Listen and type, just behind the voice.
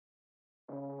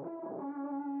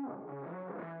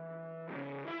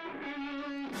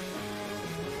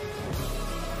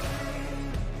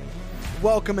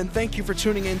Welcome and thank you for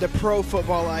tuning in to Pro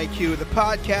Football IQ, the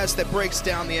podcast that breaks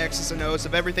down the X's and O's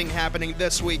of everything happening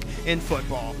this week in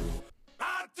football.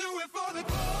 I do it for the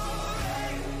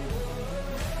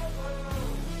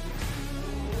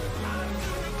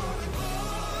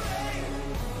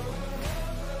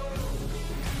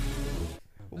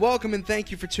Welcome and thank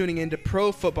you for tuning in to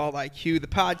Pro Football IQ, the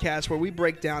podcast where we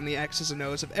break down the X's and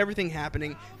O's of everything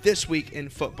happening this week in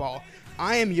football.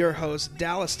 I am your host,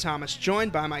 Dallas Thomas,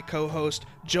 joined by my co-host,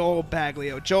 Joel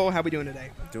Baglio. Joel, how we doing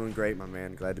today? Doing great, my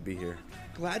man. Glad to be here.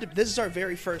 This is our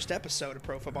very first episode of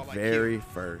Pro Football IQ. Very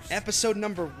first. Episode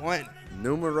number 1.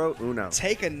 Numero uno.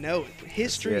 Take a note.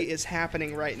 History is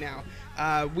happening right now.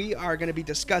 We are going to be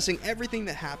discussing everything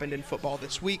that happened in football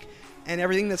this week and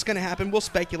everything that's going to happen. We'll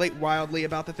speculate wildly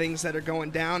about the things that are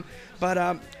going down.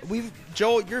 But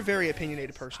Joel, you're a very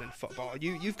opinionated person in football.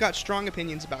 You've got strong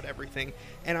opinions about everything,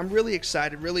 and I'm really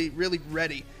excited, really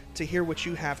ready to hear what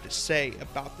you have to say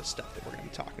about the stuff that we're going to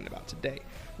be talking about today.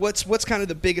 What's kind of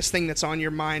the biggest thing that's on your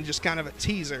mind, just kind of a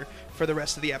teaser for the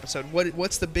rest of the episode?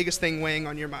 What's the biggest thing weighing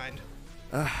on your mind?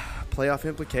 Playoff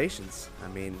implications. I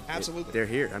mean, absolutely, they're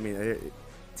here. I mean,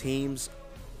 teams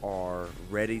are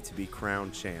ready to be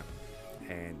crowned champ,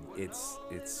 and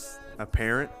it's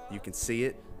apparent. You can see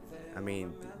it. I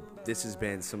mean, this has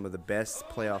been some of the best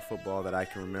playoff football that I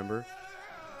can remember.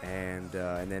 And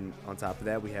then on top of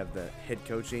that, we have the head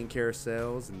coaching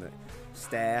carousels and the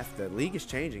staff. The league is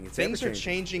changing. Things are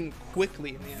changing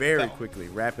quickly in the NFL. Very quickly,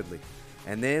 rapidly.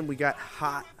 And then we got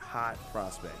hot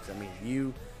prospects. I mean,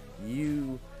 you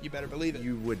better believe it.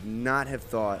 You would not have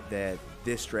thought that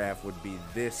this draft would be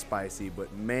this spicy,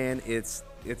 but man, it's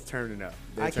turning up.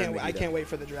 I can't wait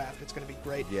for the draft. It's going to be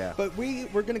great. Yeah. But we're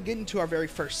going to get into our very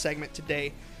first segment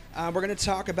today. We're going to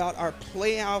talk about our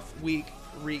playoff week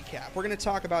recap. We're going to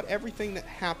talk about everything that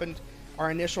happened, our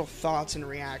initial thoughts and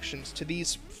reactions to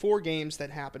these 4 games that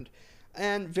happened.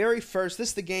 And very first, this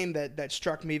is the game that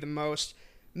struck me the most,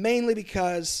 mainly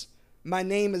because my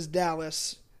name is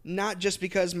Dallas, not just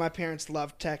because my parents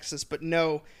love Texas, but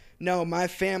no, my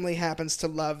family happens to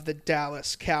love the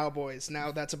Dallas Cowboys.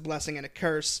 Now, that's a blessing and a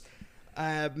curse.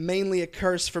 Mainly a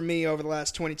curse for me over the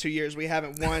last 22 years. We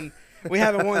haven't won. We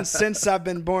haven't won since I've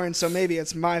been born, so maybe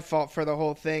it's my fault for the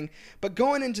whole thing. But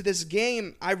going into this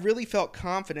game, I really felt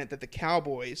confident that the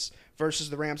Cowboys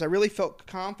versus the Rams, I really felt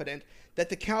confident that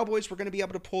the Cowboys were going to be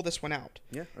able to pull this one out.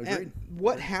 Yeah, agreed. And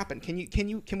what happened?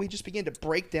 Can we just begin to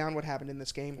break down what happened in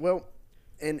this game? Well,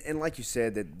 and like you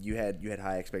said, that you had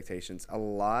high expectations. A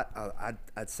lot.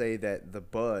 I'd say that the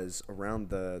buzz around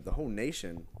the whole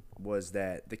nation was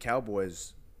that the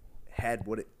Cowboys had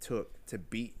what it took to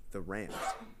beat the Rams.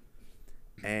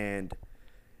 And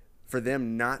for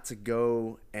them not to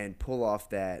go and pull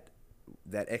off that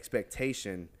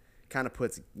expectation kind of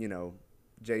puts,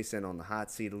 Jason on the hot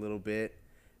seat a little bit.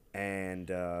 And,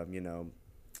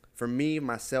 for me,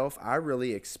 myself, I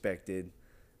really expected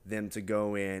them to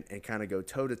go in and kind of go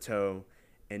toe-to-toe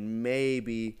and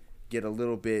maybe get a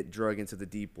little bit drug into the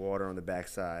deep water on the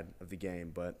backside of the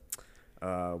game. But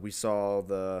we saw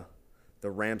the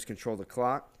Rams control the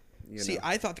clock.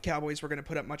 I thought the Cowboys were going to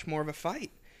put up much more of a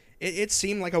fight. It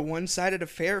seemed like a one-sided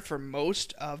affair for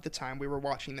most of the time we were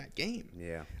watching that game.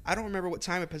 Yeah. I don't remember what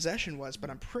time of possession was, but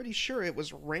I'm pretty sure it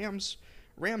was Rams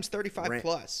 35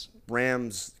 plus.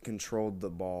 Rams controlled the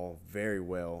ball very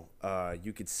well.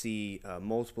 You could see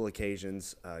multiple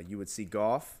occasions. You would see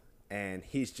Goff, and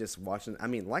he's just watching. I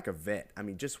mean, like a vet. I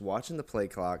mean, just watching the play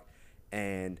clock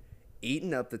and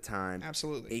eating up the time.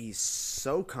 Absolutely. He's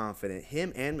so confident.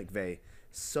 Him and McVay.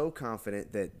 So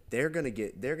confident that they're gonna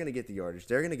get the yardage,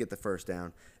 they're gonna get the first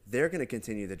down, they're gonna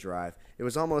continue the drive. It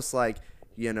was almost like,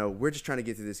 we're just trying to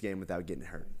get through this game without getting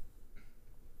hurt.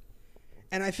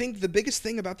 And I think the biggest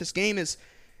thing about this game is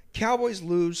Cowboys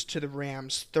lose to the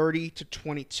Rams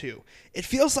 30-22. It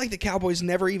feels like the Cowboys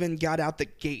never even got out the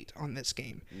gate on this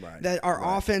game. Right. That our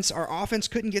offense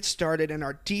couldn't get started and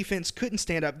our defense couldn't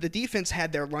stand up. The defense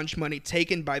had their lunch money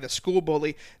taken by the school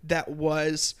bully that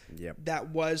was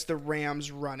the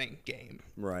Rams running game.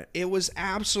 Right. It was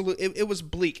it was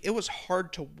bleak. It was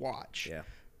hard to watch. Yeah.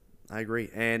 I agree.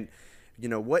 And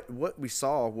what we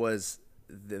saw was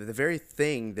the very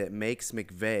thing that makes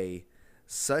McVay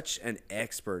such an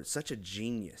expert, such a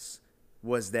genius,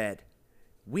 was that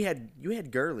you had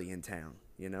Gurley in town.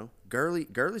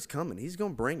 Gurley's coming. He's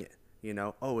gonna bring it.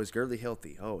 Oh, is Gurley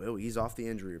healthy? Oh, he's off the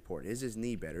injury report. Is his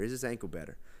knee better? Is his ankle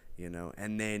better?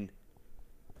 And then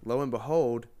lo and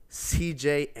behold,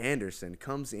 C.J. Anderson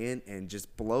comes in and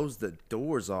just blows the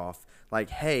doors off. Like,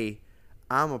 hey,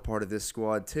 I'm a part of this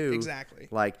squad too. Exactly.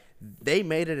 Like, they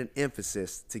made it an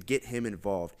emphasis to get him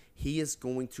involved. He is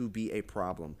going to be a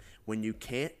problem. When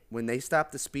they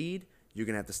stop the speed, you're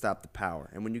going to have to stop the power.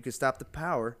 And when you can stop the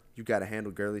power, you got to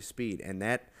handle Gurley's speed. And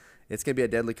it's going to be a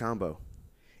deadly combo.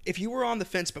 If you were on the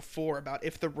fence before about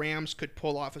if the Rams could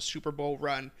pull off a Super Bowl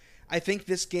run, I think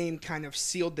this game kind of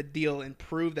sealed the deal and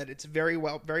proved that it's very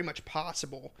much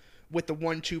possible with the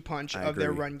 1-2 punch of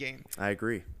their run game. I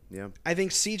agree. Yeah. I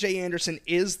think C.J. Anderson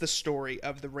is the story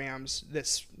of the Rams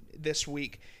this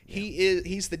week. Yeah.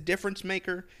 He's the difference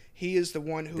maker. He is the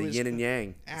one who is yin and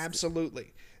yang.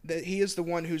 Absolutely. He is the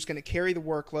one who's going to carry the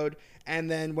workload,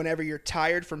 and then whenever you're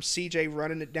tired from CJ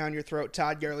running it down your throat,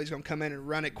 Todd Gurley's going to come in and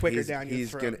run it quicker down your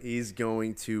throat. He's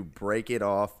going to break it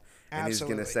off, and he's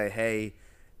going to say, hey,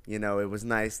 it was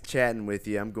nice chatting with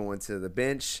you. I'm going to the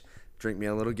bench, drink me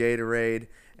a little Gatorade,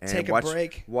 and take a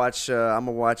break. I'm going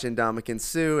to watch Ndamukong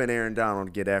Suh and Aaron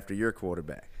Donald get after your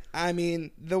quarterback. I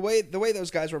mean, the way those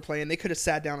guys were playing, they could have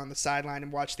sat down on the sideline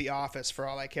and watched The Office for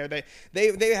all I care.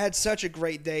 They had such a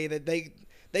great day that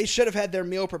they should have had their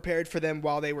meal prepared for them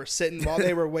while they were sitting, while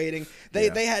they were waiting.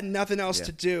 They had nothing else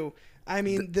to do. I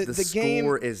mean, the game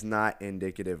score is not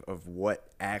indicative of what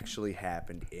actually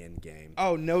happened in game.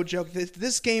 Oh, no joke.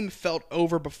 This game felt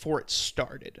over before it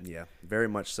started. Yeah, very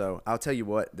much so. I'll tell you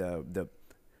what,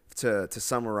 to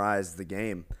summarize the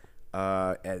game,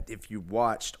 if you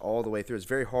watched all the way through, it's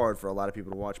very hard for a lot of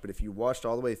people to watch, but if you watched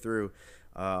all the way through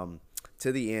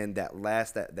to the end,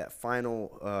 that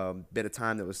final bit of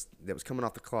time that was coming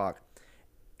off the clock,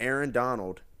 Aaron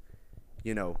Donald,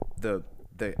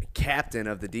 the captain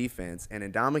of the defense, and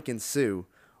Ndamukong Suh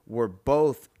were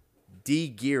both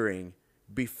de-gearing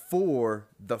before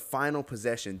the final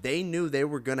possession. They knew they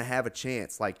were going to have a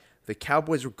chance. Like, the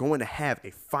Cowboys were going to have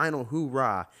a final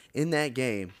hoorah in that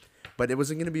game, but it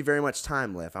wasn't going to be very much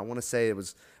time left. I want to say it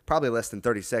was probably less than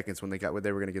 30 seconds when they were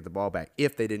going to get the ball back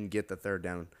if they didn't get the third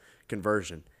down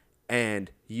conversion. And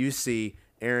you see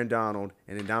Aaron Donald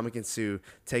and Ndamukong Suh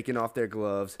taking off their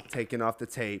gloves, taking off the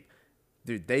tape.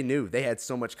 Dude, they knew. They had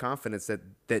so much confidence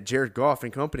that Jared Goff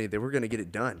and company, they were going to get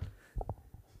it done.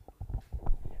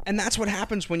 And that's what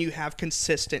happens when you have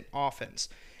consistent offense.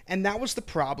 And that was the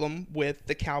problem with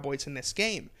the Cowboys in this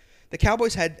game. The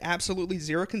Cowboys had absolutely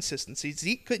zero consistency.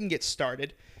 Zeke couldn't get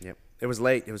started. Yep. It was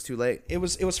late. It was too late. It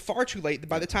was far too late.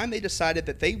 By the time they decided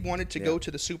that they wanted to go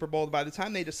to the Super Bowl, by the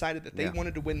time they decided that they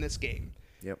wanted to win this game,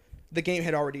 the game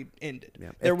had already ended.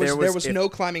 Yep. There was no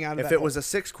climbing out of that. If it was a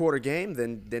 6-quarter game,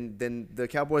 then the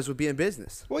Cowboys would be in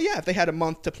business. Well, yeah, if they had a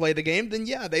month to play the game, then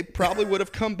yeah, they probably would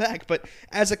have come back. But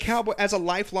as a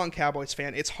lifelong Cowboys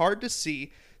fan, it's hard to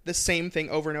see the same thing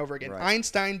over and over again. Right.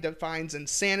 Einstein defines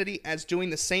insanity as doing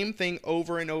the same thing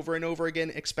over and over and over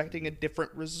again, expecting a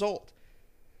different result.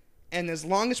 And as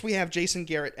long as we have Jason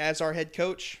Garrett as our head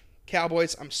coach,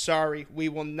 Cowboys, I'm sorry, we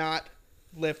will not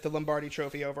lift the Lombardi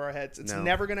Trophy over our heads. It's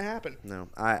never going to happen. No,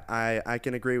 I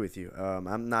can agree with you.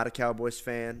 I'm not a Cowboys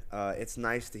fan. It's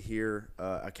nice to hear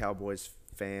a Cowboys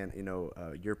fan,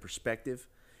 your perspective,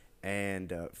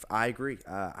 and I agree.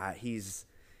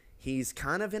 He's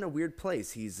kind of in a weird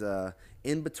place. He's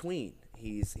in between.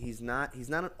 He's not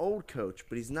an old coach,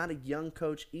 but he's not a young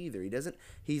coach either.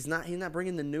 He's not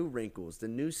bringing the new wrinkles, the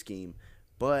new scheme,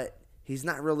 but he's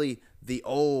not really the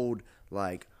old,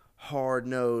 like,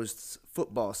 hard-nosed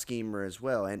football schemer as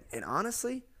well. And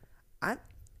honestly,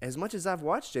 as much as I've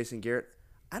watched Jason Garrett,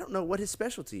 I don't know what his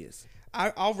specialty is.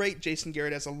 I'll rate Jason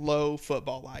Garrett as a low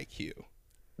football IQ.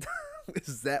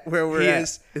 Is that where we're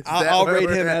at? I'll rate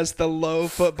him as the low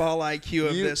football IQ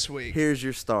of this week. Here's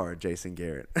your star, Jason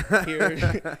Garrett.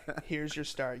 Here's your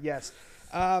star. Yes,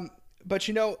 but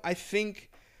I think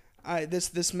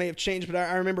this may have changed. But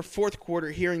I remember fourth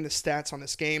quarter hearing the stats on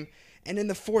this game, and in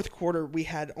the fourth quarter we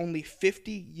had only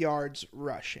 50 yards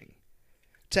rushing.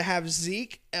 To have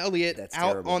Zeke Elliott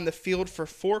out on the field for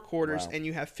 4 quarters and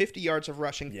you have 50 yards of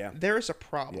rushing, there is a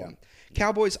problem. Yeah.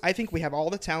 Cowboys, I think we have all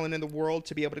the talent in the world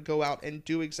to be able to go out and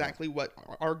do exactly what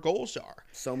our goals are.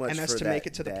 So much, and that's to make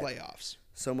it to the playoffs.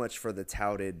 So much for the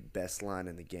touted best line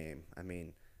in the game. I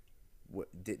mean, what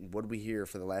did we hear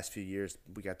for the last few years?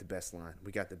 We got the best line.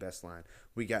 We got the best line.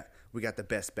 We got the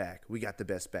best back. We got the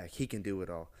best back. He can do it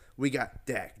all. We got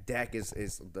Dak. Dak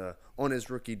is on his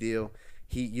rookie deal.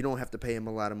 You don't have to pay him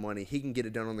a lot of money. He can get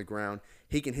it done on the ground.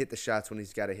 He can hit the shots when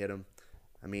he's got to hit them.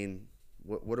 I mean,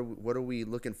 what are we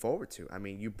looking forward to? I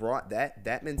mean, you brought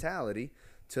that mentality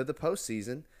to the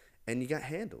postseason, and you got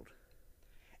handled.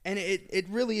 And it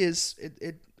really is.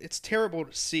 It's terrible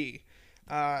to see.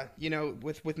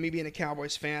 With me being a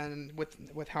Cowboys fan and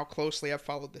with how closely I've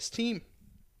followed this team,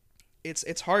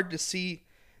 it's hard to see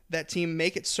that team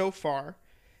make it so far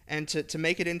and to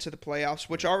make it into the playoffs,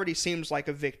 which already seems like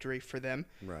a victory for them.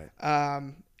 Right.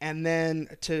 And then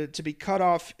to be cut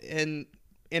off in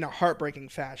a heartbreaking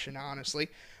fashion, honestly.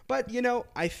 But,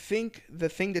 I think the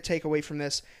thing to take away from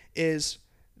this is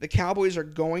the Cowboys are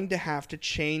going to have to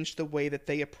change the way that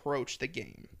they approach the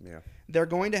game. Yeah. They're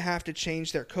going to have to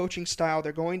change their coaching style.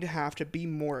 They're going to have to be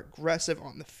more aggressive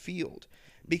on the field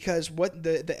because what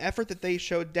the effort that they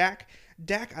showed Dak,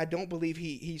 I don't believe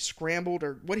he scrambled,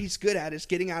 or what he's good at is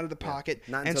getting out of the pocket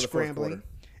and scrambling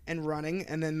and running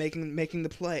and then making the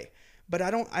play. But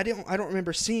I don't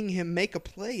remember seeing him make a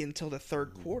play until the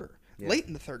third quarter, late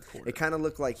in the third quarter. It kind of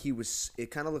looked like he was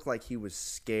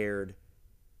scared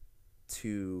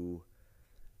to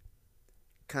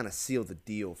kind of seal the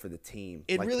deal for the team.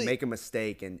 Make a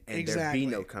mistake and there'd be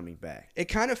no coming back. It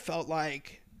kind of felt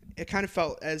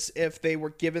as if they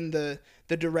were given the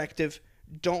directive,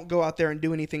 don't go out there and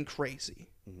do anything crazy.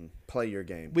 Mm-hmm. Play your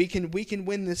game. We can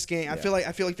win this game. Yeah. I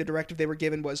feel like the directive they were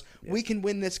given was, we can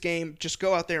win this game. Just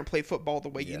go out there and play football the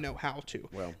way you know how to.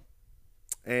 Well,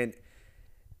 and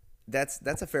that's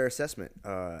a fair assessment.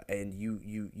 And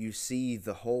you see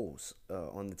the holes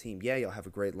on the team. Yeah, you'll have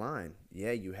a great line.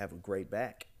 Yeah, you have a great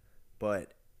back.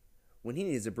 But when he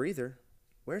needs a breather,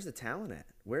 where's the talent at?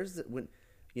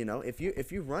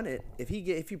 If you run it, if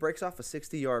he breaks off a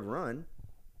 60-yard run,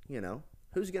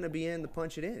 who's going to be in to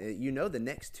punch it in? The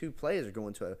next two plays are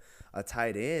going to a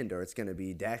tight end, or it's going to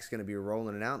be Dak's going to be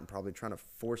rolling it out and probably trying to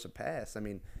force a pass. I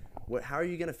mean, how are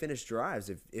you going to finish drives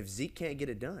if Zeke can't get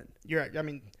it done? You're right. I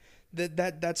mean,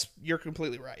 you're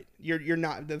completely right. You're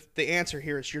not the answer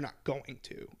here is you're not going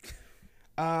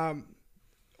to.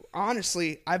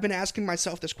 Honestly, I've been asking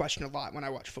myself this question a lot when I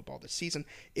watch football this season: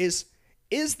 is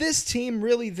this team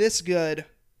really this good,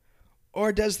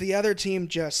 or does the other team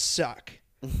just suck?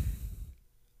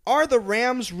 Are the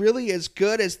Rams really as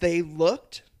good as they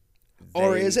looked?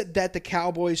 Or is it that the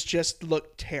Cowboys just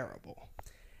look terrible?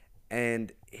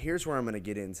 And here's where I'm going to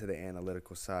get into the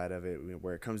analytical side of it,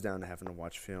 where it comes down to having to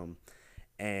watch film.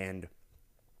 And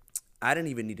I didn't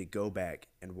even need to go back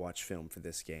and watch film for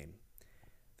this game.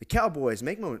 The Cowboys,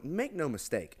 make no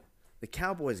mistake, the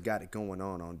Cowboys got it going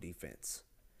on defense.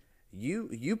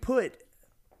 You put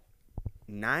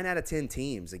 9 out of 10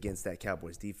 teams against that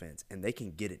Cowboys defense, and they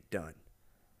can get it done.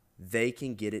 They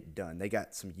can get it done. They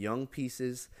got some young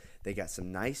pieces. They got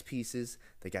some nice pieces.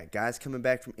 They got guys coming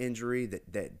back from injury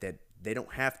that they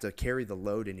don't have to carry the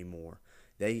load anymore.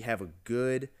 They have a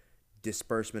good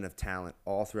disbursement of talent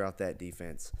all throughout that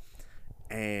defense.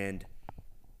 And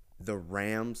the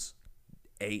Rams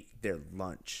ate their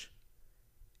lunch.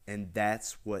 And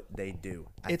that's what they do.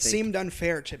 It seemed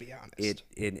unfair, to be honest.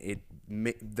 The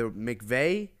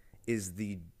McVay is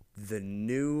the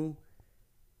new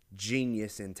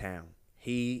genius in town.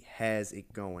 He has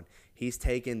it going. He's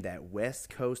taken that West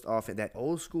Coast offense, that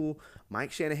old school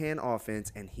Mike Shanahan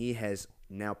offense, and he has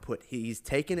now he's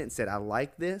taken it and said, I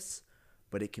like this,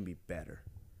 but it can be better.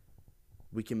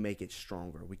 We can make it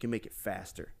stronger. We can make it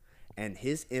faster. And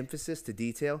his emphasis to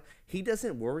detail, he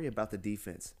doesn't worry about the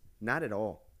defense. Not at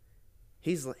all.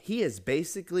 He is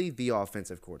basically the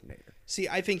offensive coordinator. See,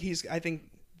 I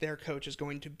think their coach is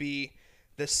going to be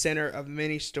the center of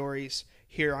many stories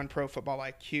here on Pro Football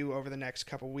IQ over the next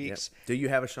couple weeks. Yep. Do you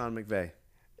have a Sean McVay?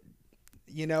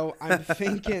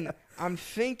 I'm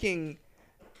thinking.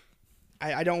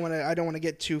 I don't want to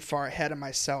get too far ahead of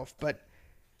myself, but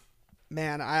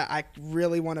man, I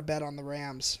really want to bet on the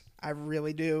Rams. I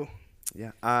really do.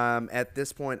 Yeah. At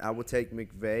this point, I would take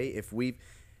McVay. If we,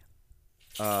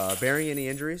 barring any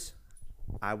injuries,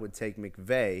 I would take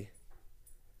McVay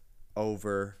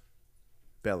over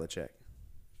Belichick.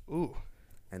 Ooh.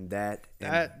 And that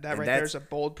right there's a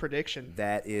bold prediction.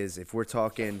 That is, if we're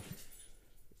talking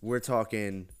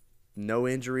no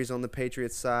injuries on the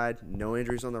Patriots side, no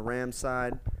injuries on the Rams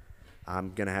side,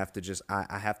 I'm going to have to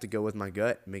I have to go with my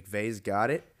gut. McVay's got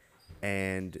it,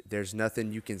 and there's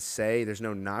nothing you can say. There's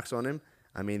no knocks on him.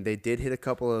 I mean, they did hit a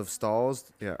couple of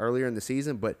stalls earlier in the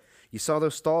season, but you saw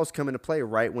those stalls come into play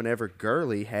right whenever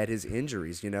Gurley had his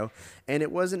injuries, And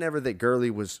it wasn't ever that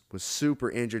Gurley was super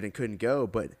injured and couldn't go,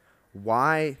 but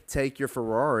why take your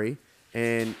Ferrari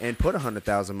and put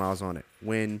 100,000 miles on it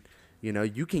when,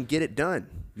 you can get it done?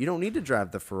 You don't need to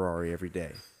drive the Ferrari every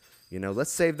day.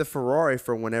 Let's save the Ferrari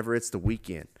for whenever it's the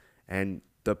weekend. And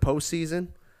the postseason,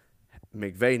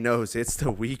 McVay knows it's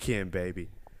the weekend, baby.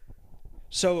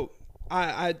 So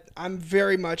I'm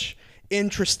very much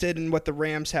interested in what the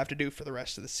Rams have to do for the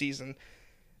rest of the season.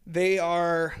 They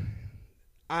are.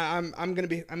 I'm gonna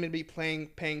be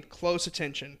paying close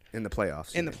attention in the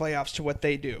playoffs. In the playoffs to what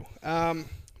they do.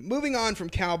 Moving on from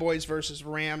Cowboys versus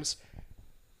Rams,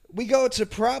 we go to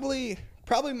probably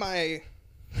probably my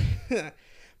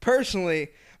personally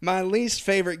my least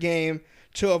favorite game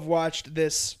to have watched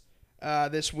this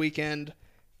weekend.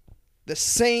 The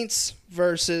Saints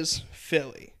versus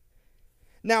Philly.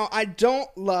 Now, I don't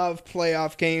love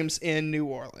playoff games in New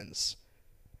Orleans.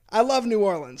 I love New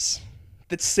Orleans,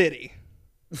 the city.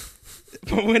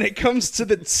 But when it comes to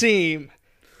the team,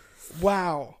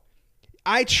 wow.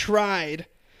 I tried.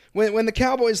 When the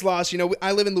Cowboys lost,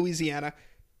 I live in Louisiana,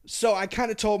 so I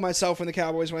kind of told myself when the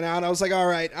Cowboys went out, I was like, all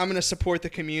right, I'm going to support the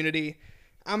community.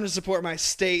 I'm going to support my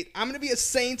state. I'm going to be a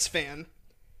Saints fan.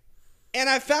 And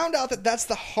I found out that that's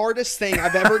the hardest thing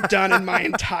I've ever done in my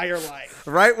entire life.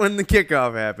 Right when the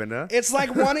kickoff happened, huh? It's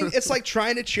like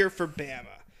trying to cheer for Bama.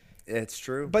 It's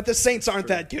true. But the Saints aren't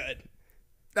that good.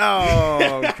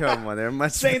 Oh, come on. They're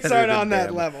much Saints better aren't than on that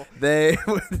Bama. level.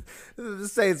 The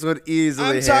Saints would easily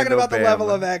I'm talking handle about the Bama.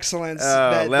 level of excellence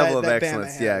level of that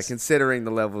excellence, Bama has. yeah, considering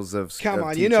the levels of Come of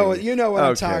on, teaching. you know what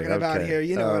I'm Okay, talking about okay. here.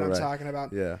 You know what I'm All right. talking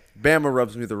about. Yeah. Bama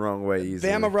rubs me the wrong way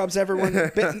easily. Bama rubs everyone.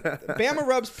 Bama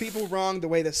rubs people wrong the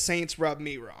way the Saints rub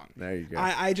me wrong. There you go.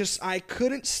 I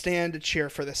couldn't stand to cheer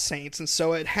for the Saints, and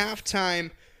so at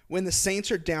halftime when the Saints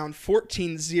are down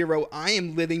 14-0, I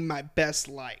am living my best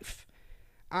life.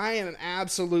 I'm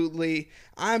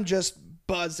just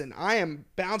buzzing. I am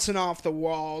bouncing off the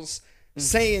walls,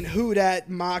 saying "who dat,"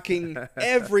 mocking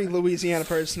every Louisiana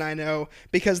person I know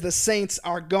because the Saints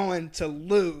are going to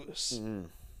lose.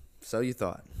 So you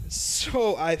thought.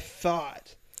 So I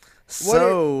thought.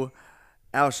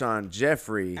 Alshon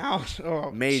Jeffrey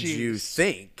made you jeez.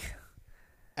 think.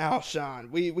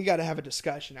 Alshon, we got to have a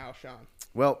discussion, Alshon.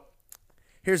 Well,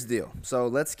 here's the deal. So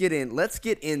let's get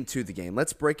into the game.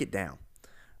 Let's break it down.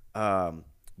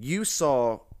 You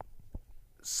saw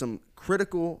some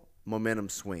critical momentum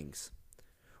swings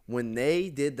when they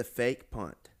did the fake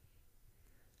punt.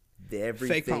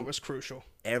 Fake punt was crucial.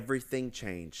 Everything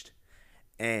changed,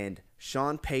 and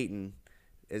Sean Payton,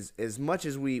 as much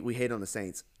as we hate on the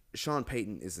Saints, Sean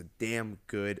Payton is a damn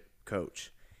good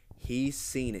coach. He's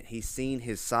seen it. He's seen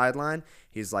his sideline.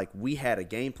 He's like, we had a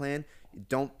game plan.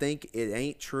 Don't think it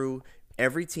ain't true.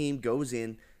 Every team goes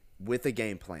in with a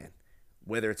game plan,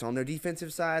 whether it's on their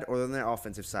defensive side or on their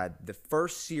offensive side. The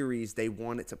first series, they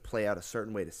want it to play out a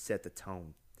certain way to set the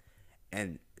tone.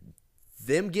 And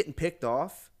them getting picked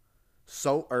off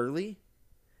so early,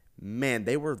 man,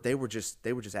 they were just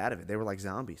out of it. They were like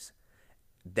zombies.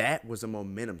 That was a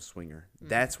momentum swinger.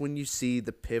 That's when you see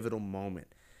the pivotal moment.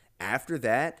 After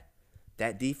that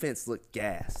defense looked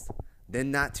gassed. Then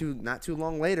not too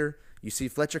long later, you see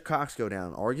Fletcher Cox go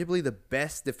down, arguably the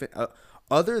best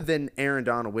other than Aaron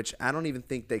Donald, which I don't even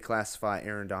think they classify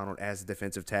Aaron Donald as a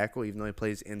defensive tackle, even though he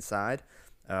plays inside.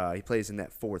 He plays in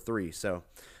that 4-3. So,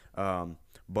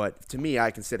 but to me,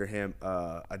 I consider him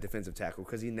a defensive tackle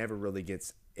because he never really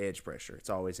gets edge pressure. It's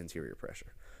always interior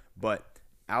pressure. But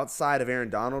outside of Aaron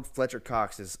Donald, Fletcher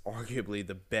Cox is arguably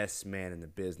the best man in the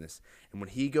business. And when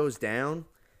he goes down,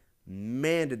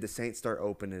 man, did the Saints start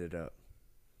opening it up.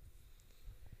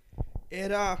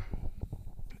 I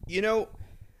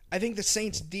think the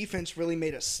Saints defense really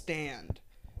made a stand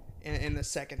in the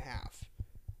second half.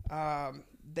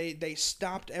 They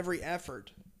stopped every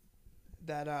effort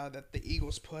that the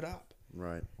Eagles put up.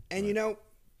 Right. And the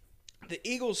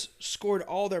Eagles scored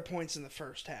all their points in the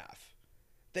first half.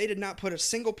 They did not put a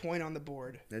single point on the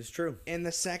board. That's true. In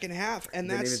the second half, and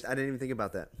I didn't even think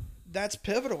about that. That's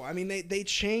pivotal. I mean, they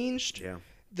changed. Yeah.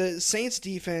 The Saints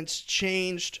defense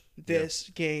changed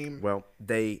this game. Well,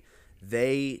 they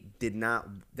did not.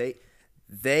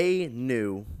 They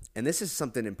knew, and this is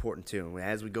something important too.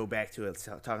 As we go back to it,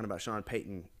 talking about Sean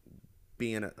Payton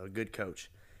being a good coach,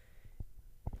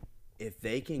 if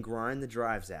they can grind the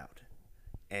drives out,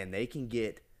 and they can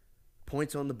get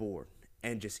points on the board,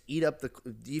 and just eat up the.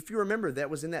 If you remember, that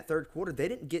was in that third quarter.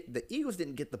 The Eagles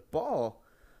didn't get the ball.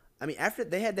 I mean, after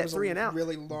they had that 3 and out,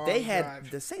 really long drive. The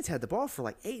The Saints had the ball for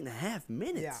like 8.5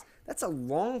 minutes. Yeah. That's a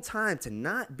long time to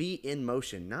not be in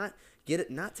motion, not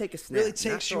take a snap, Really not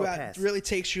takes throw you a out. pass. Really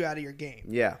takes you out of your game.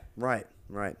 Yeah, right.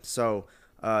 So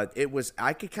it was.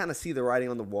 I could kind of see the writing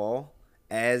on the wall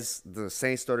as the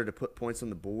Saints started to put points on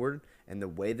the board and the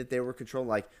way that they were controlled.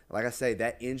 Like I say,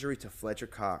 that injury to Fletcher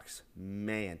Cox,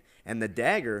 man, and the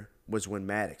dagger was when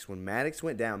Maddox went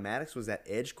down. Maddox was that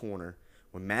edge corner.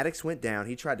 When Maddox went down,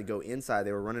 he tried to go inside.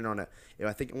 They were running on I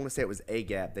want to say it was A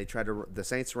gap. The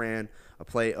Saints ran a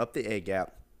play up the A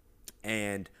gap,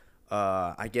 and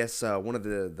I guess one of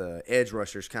the edge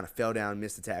rushers kind of fell down and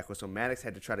missed the tackle. So Maddox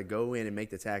had to try to go in and make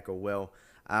the tackle. Well,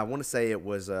 I want to say I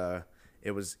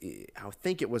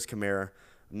think it was Kamara.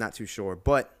 I'm not too sure,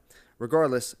 but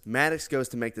regardless, Maddox goes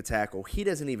to make the tackle. He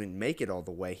doesn't even make it all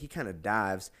the way. He kind of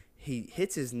dives. he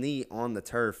hits his knee on the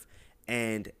turf,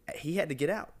 and he had to get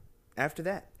out after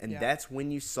that. And that's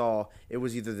when you saw it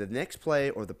was either the next play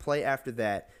or the play after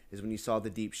that is when you saw the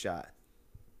deep shot.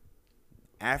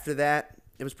 After that,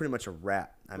 it was pretty much a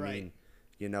wrap. I mean,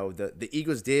 you know, the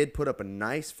Eagles did put up a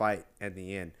nice fight at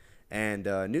the end. And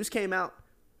news came out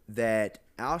that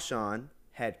Alshon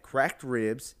had cracked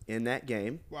ribs in that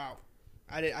game. Wow.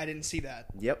 I didn't see that.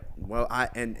 Yep. Well, I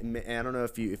don't know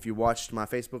if you watched my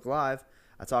Facebook Live,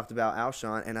 I talked about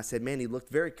Alshon, and I said, man, he looked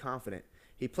very confident.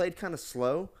 He played kind of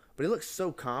slow, but he looked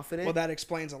so confident. Well, that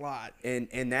explains a lot.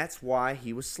 And that's why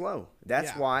he was slow.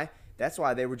 That's why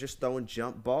they were just throwing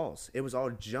jump balls. It was all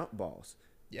jump balls.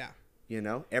 Yeah. You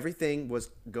know, everything was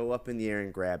go up in the air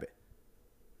and grab it.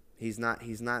 He's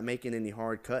not making any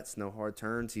hard cuts, no hard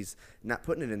turns. He's not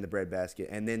putting it in the breadbasket.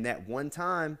 And then that one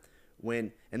time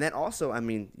and that also, I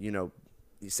mean, you know,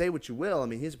 you say what you will. I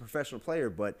mean, he's a professional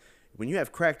player, but when you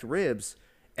have cracked ribs,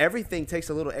 everything takes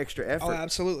a little extra effort. Oh,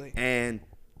 absolutely. And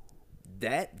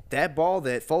that ball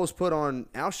that Foles put on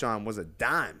Alshon was a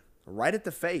dime right at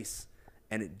the face.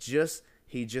 And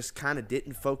he just kind of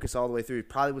didn't focus all the way through. He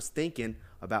probably was thinking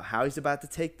about how he's about to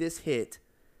take this hit,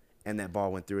 and that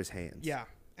ball went through his hands. Yeah,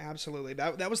 absolutely.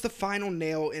 That was the final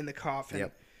nail in the coffin.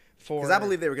 Yep. For because I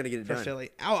believe they were going to get it for done.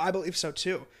 Philly. Oh, I believe so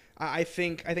too. I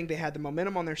think they had the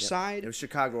momentum on their side. It was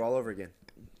Chicago all over again.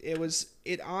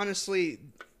 It honestly,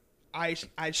 I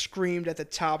screamed at the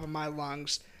top of my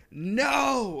lungs,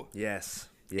 no. Yes.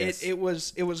 It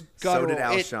was guttural. So did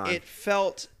Alshon.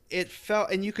 It felt,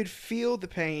 and you could feel the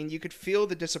pain. You could feel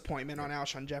the disappointment on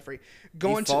Alshon Jeffrey.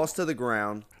 He falls to the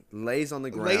ground, lays on the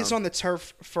ground. Lays on the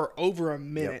turf for over a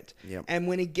minute. Yep. And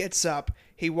when he gets up,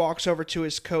 he walks over to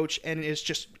his coach and is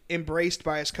just embraced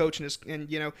by his coach. And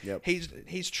you know,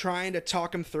 he's trying to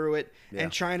talk him through it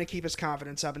and trying to keep his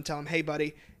confidence up and tell him, hey,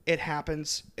 buddy, it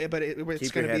happens, but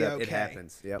it's going to be okay. It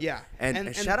happens. Yep. Yeah.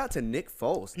 And shout out to Nick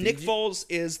Foles. Nick Foles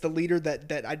is the leader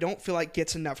that I don't feel like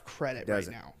gets enough credit right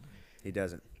now. He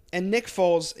doesn't. And Nick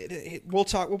Foles, we'll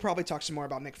probably talk some more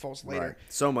about Nick Foles later. Right.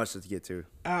 So much to get to.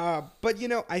 But you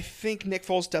know, I think Nick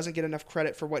Foles doesn't get enough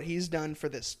credit for what he's done for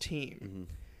this team. Mm-hmm.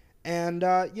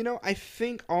 And you know, I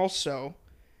think also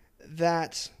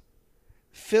that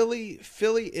Philly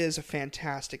is a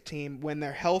fantastic team when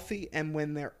they're healthy and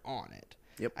when they're on it.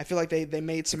 Yep. I feel like they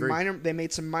made some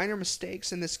minor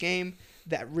mistakes in this game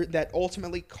that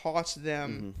ultimately cost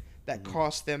them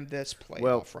cost them this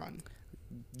playoff run.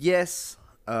 Yes,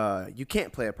 you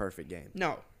can't play a perfect game.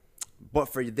 No. But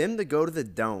for them to go to the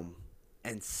Dome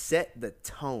and set the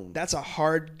tone. That's a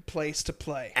hard place to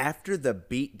play. After the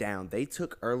beatdown they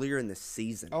took eurier in the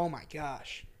season. Oh, my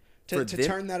gosh. To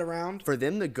turn that around? For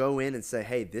them to go in and say,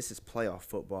 hey, this is playoff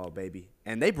football, baby.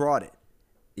 And they brought it.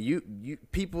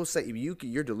 People say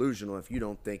you're delusional if you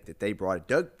don't think that they brought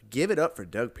it. Give it up for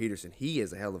Doug Peterson. He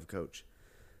is a hell of a coach.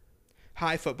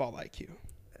 High football IQ.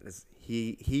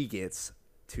 He gets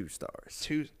 2 stars.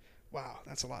 Wow,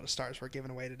 that's a lot of stars we're giving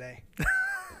away today.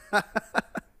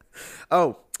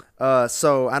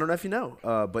 So I don't know if you know,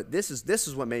 but this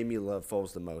is what made me love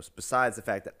Foles the most. Besides the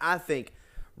fact that I think,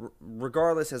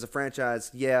 regardless as a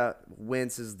franchise,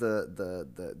 Wentz is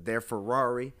their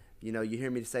Ferrari. You know, you hear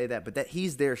me say that, but that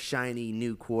he's their shiny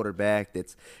new quarterback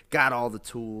that's got all the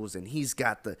tools and he's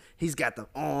got the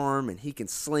arm and he can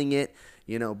sling it.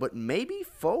 You know, but maybe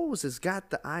Foles has got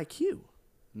the IQ.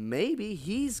 Maybe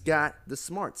he's got the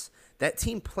smarts. That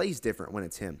team plays different when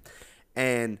it's him.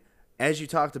 And as you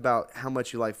talked about how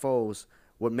much you like Foles,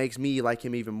 what makes me like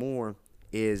him even more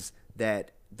is that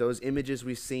those images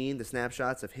we've seen, the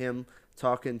snapshots of him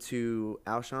talking to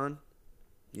Alshon,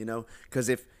 you know, because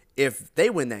if they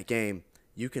win that game,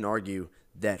 you can argue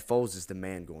that Foles is the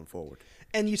man going forward.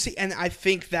 And you see, and I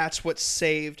think that's what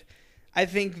saved. I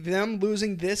think them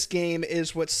losing this game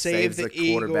is what saved the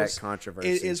Eagles. Quarterback controversy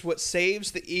is what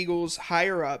saves the Eagles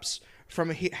higher ups from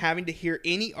having to hear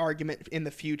any argument in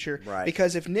the future. Right.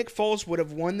 Because if Nick Foles would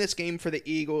have won this game for the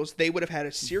Eagles, they would have had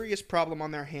a serious problem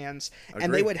on their hands,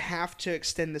 and they would have to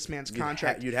extend this man's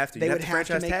contract. You'd have to. They You'd would have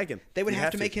to franchise tag him. They would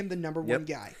have to make him the number one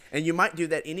guy. And you might do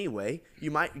that anyway.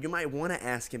 You might want to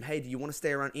ask him, hey, do you want to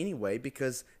stay around anyway?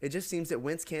 Because it just seems that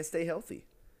Wentz can't stay healthy.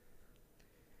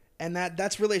 And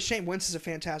that's really a shame. Wentz is a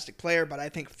fantastic player, but I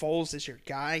think Foles is your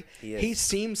guy. He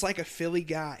seems like a Philly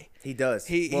guy. He does.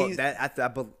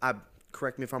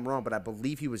 Correct me if I'm wrong, but I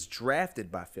believe he was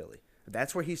drafted by Philly.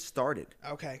 That's where he started.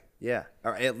 Okay. Yeah,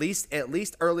 or at least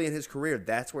early in his career,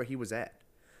 that's where he was at.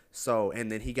 So,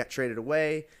 and then he got traded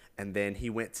away, and then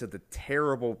he went to the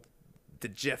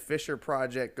Jeff Fisher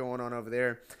project going on over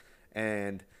there,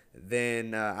 and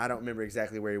then I don't remember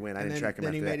exactly where he went. I didn't track him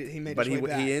after that. He made but his way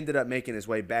back. he ended up making his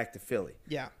way back to Philly.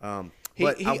 Yeah.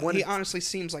 But he honestly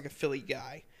seems like a Philly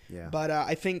guy. Yeah. But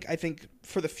I think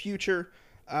for the future,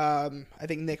 I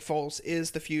think Nick Foles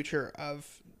is the future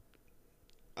of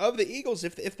the Eagles.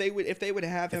 If they would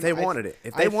have him, If they wanted it,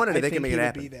 they can make it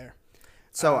happen. Be there.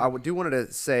 So I do wanted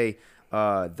to say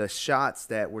the shots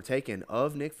that were taken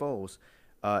of Nick Foles.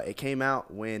 It came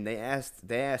out when they asked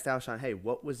Alshon, "Hey,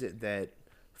 what was it that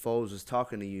Foles was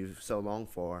talking to you so long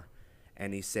for?"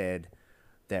 And he said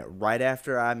that right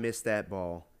after I missed that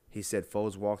ball, he said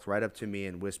Foles walked right up to me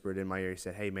and whispered in my ear. He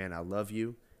said, "Hey, man, I love you."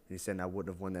 And he said, "I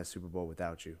wouldn't have won that Super Bowl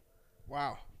without you."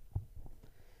 Wow.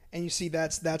 And you see,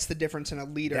 that's the difference in a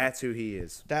leader. That's who he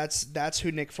is. That's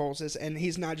who Nick Foles is, and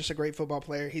he's not just a great football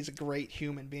player. He's a great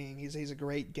human being. He's a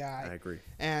great guy. I agree.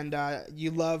 And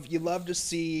you love to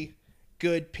see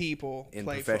good people In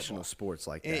play professional football. sports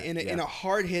like that. In a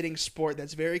hard hitting sport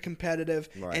that's very competitive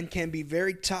Right. and can be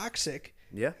very toxic.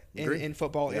 Yeah, agree. In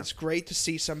football, Yeah. it's great to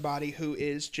see somebody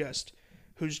who's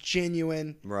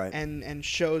genuine, Right. and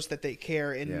shows that they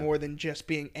care, and Yeah. more than just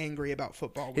being angry about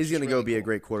football. He's going to go be a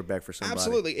great quarterback for somebody.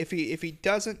 Absolutely. If he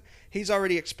doesn't, he's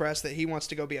already expressed that he wants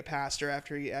to go be a pastor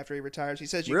after he retires. He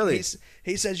says Really?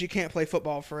 he says you can't play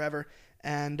football forever,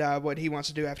 and what he wants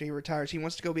to do after he retires, he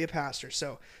wants to go be a pastor.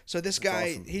 So this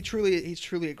guy, awesome. he's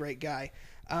truly a great guy.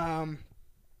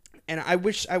 And I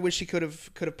wish he could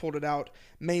have pulled it out,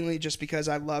 mainly just because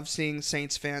I love seeing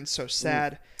Saints fans so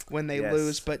sad when they Yes.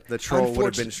 lose. But The troll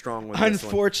would have been strong with this one.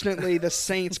 unfortunately, the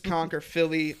Saints conquer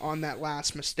Philly on that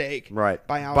last mistake, Right.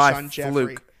 by Alshon Jeffrey.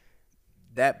 fluke.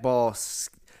 That ball,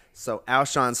 so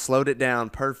Alshon slowed it down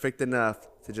perfect enough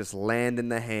to just land in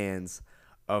the hands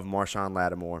of Marshawn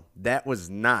Lattimore. That was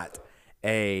not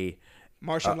a...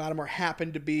 Marshawn Lattimore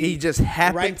happened to be He just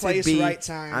happened right place, to be... right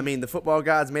time. I mean, the football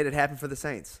gods made it happen for the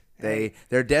Saints.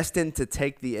 They're destined to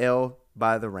take the L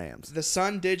by the Rams. The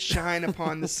sun did shine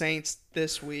upon the Saints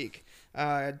this week,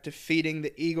 defeating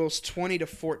the Eagles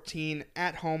 20-14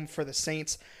 at home for the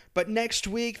Saints. But next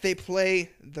week they play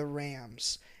the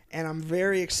Rams, and I'm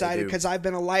very excited because I've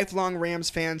been a lifelong Rams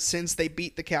fan since they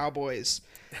beat the Cowboys.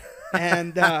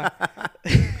 And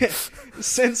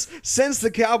since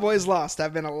the Cowboys lost,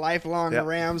 I've been a lifelong Yep.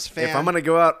 Rams fan. If I'm going to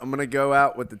go out, I'm going to go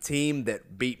out with the team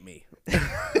that beat me.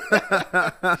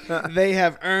 They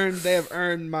have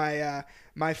earned my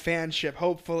my fanship.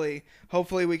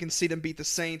 Hopefully we can see them beat the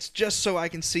Saints, just so I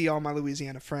can see all my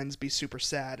Louisiana friends be super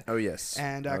sad. Oh, yes.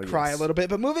 And Oh, cry yes. a little bit.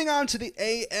 But moving on to the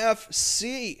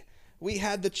AFC, we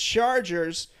had the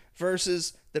Chargers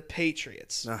versus the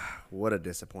Patriots. What a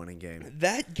disappointing game.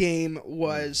 That game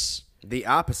was The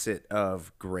opposite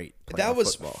of great that playoff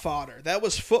was football. fodder. That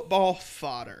was football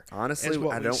fodder. is Honestly,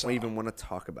 what I we don't saw. even want to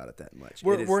talk about it that much.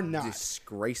 We're not.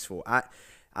 Disgraceful.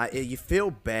 You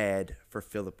feel bad for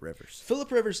Phillip Rivers.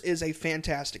 Phillip Rivers is a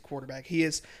fantastic quarterback. He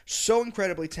is so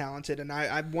incredibly talented, and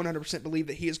I 100% believe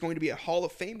that he is going to be a Hall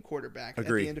of Fame quarterback at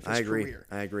the end of his career.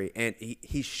 I agree. And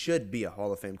he should be a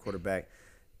Hall of Fame quarterback.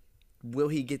 Will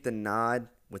he get the nod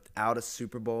without a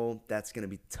Super Bowl? That's going to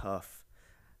be tough.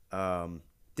 Have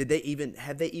they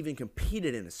even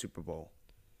competed in a Super Bowl?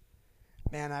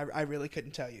 Man, I really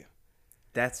couldn't tell you.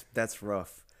 That's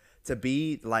rough. To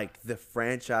be like the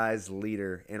franchise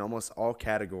leader in almost all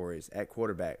categories at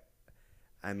quarterback.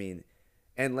 I mean,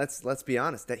 and let's be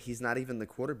honest, that he's not even the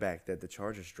quarterback that the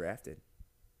Chargers drafted.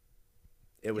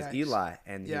 It was Yikes. Eli,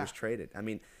 and he Yeah. was traded. I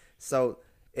mean, so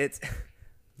it's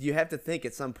you have to think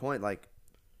at some point, like,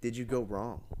 did you go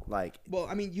wrong? Like, Well,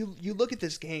 I mean, you look at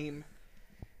this game,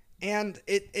 and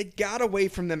it got away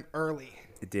from them early.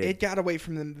 It did. It got away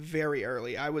from them very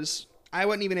early. I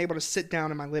wasn't even able to sit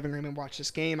down in my living room and watch this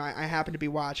game. I happened to be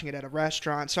watching it at a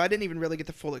restaurant, so I didn't even really get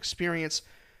the full experience.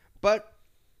 But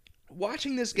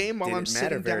watching this game while I'm Didn't matter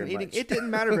sitting down very eating, much. it didn't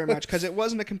matter very much because it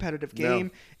wasn't a competitive No.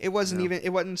 game. It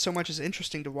wasn't so much as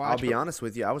interesting to watch. I'll be but honest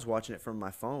with you, I was watching it from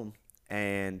my phone,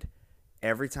 and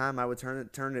every time I would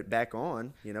turn it back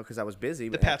on, because I was busy.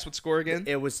 the Pats would score again.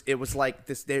 It was like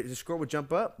this. The score would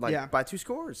jump up Yeah. by 2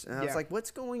 scores, and I was Yeah. like,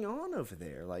 "What's going on over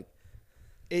there?" Like,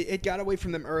 It got away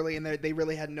from them early, and they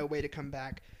really had no way to come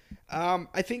back.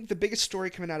 I think the biggest story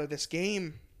coming out of this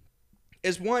game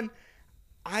is one.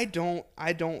 I don't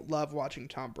love watching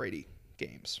Tom Brady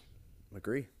games.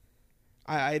 agree.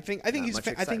 I think Not he's much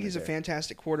I think he's a excitement there.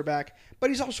 fantastic quarterback, but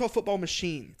he's also a football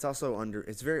machine. It's also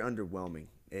It's very underwhelming.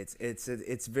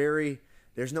 It's very.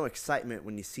 There's no excitement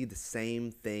when you see the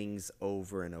same things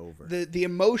over and over. The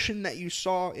emotion that you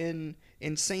saw in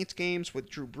Saints games with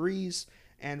Drew Brees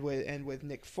and with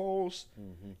Nick Foles.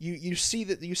 Mm-hmm. You see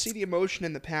the emotion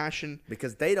and the passion.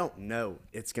 Because they don't know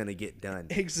it's going to get done.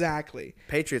 Exactly.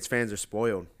 Patriots fans are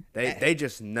spoiled. They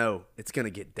just know it's going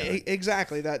to get done.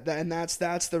 Exactly. And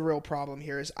that's the real problem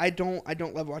here is I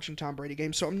don't love watching Tom Brady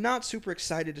games, so I'm not super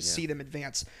excited to see them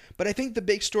advance. But I think the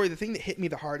big story, the thing that hit me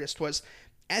the hardest was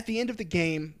at the end of the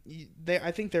game,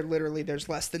 I think there's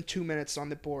less than 2 minutes on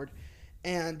the board,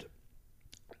 and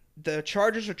the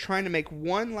Chargers are trying to make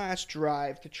one last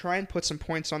drive to try and put some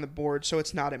points on the board so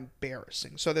it's not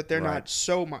embarrassing, so that they're not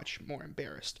so much more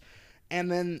embarrassed. And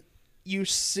then you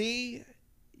see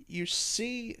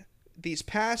these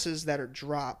passes that are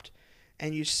dropped,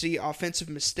 and you see offensive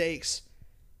mistakes,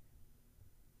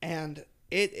 and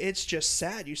it's just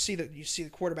sad. You see the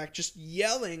quarterback just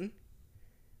yelling,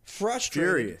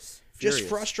 frustrated, just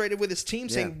frustrated with his team,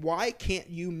 saying, "Why can't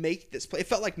you make this play?" It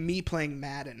felt like me playing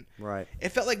Madden. Right. It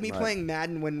felt like me playing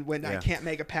Madden when I can't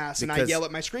make a pass and I yell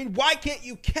at my screen, "Why can't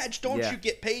you catch? Don't you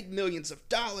get paid millions of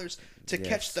dollars to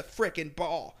catch the frickin'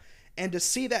 ball?" And to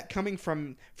see that coming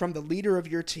from the leader of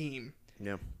your team,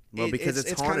 well, because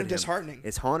it's kind of disheartening.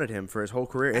 It's haunted him for his whole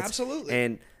career.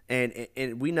 Absolutely.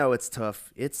 And we know it's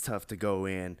tough. It's tough to go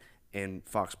in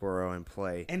Foxborough and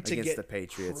play and to against get the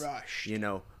Patriots. Crushed.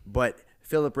 But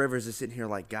Phillip Rivers is sitting here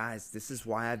like, guys, this is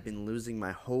why I've been losing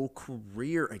my whole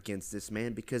career against this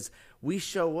man, because we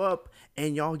show up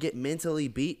and y'all get mentally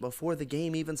beat before the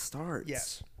game even starts.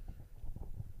 Yes.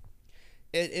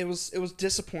 It was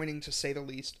disappointing to say the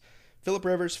least. Phillip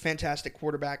Rivers, fantastic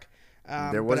quarterback.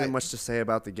 There wasn't much to say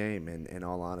about the game, in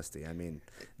all honesty. I mean,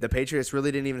 the Patriots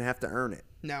really didn't even have to earn it.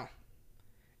 No.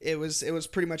 It was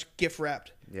pretty much gift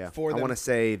wrapped for them. I want to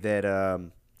say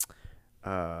that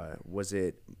was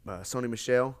it Sony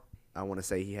Michel? I want to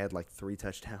say he had like 3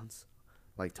 touchdowns,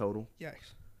 like total. Yes.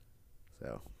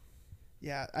 So.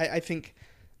 Yeah, I think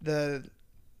the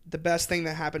best thing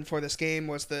that happened for this game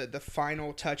was the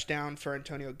final touchdown for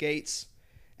Antonio Gates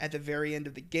at the very end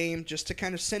of the game, just to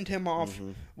kind of send him off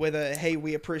with a, "Hey,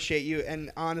 we appreciate you."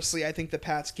 And honestly, I think the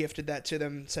Pats gifted that to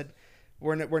them and said,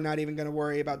 we're not even going to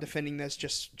worry about defending this.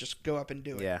 Just go up and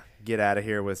do it. Yeah, get out of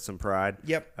here with some pride.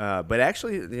 Yep. But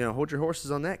actually, hold your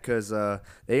horses on that, because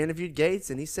they interviewed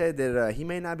Gates, and he said that he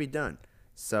may not be done.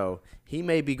 So he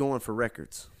may be going for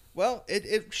records. Well,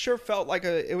 it sure felt like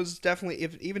it was definitely,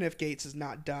 even if Gates is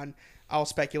not done, I'll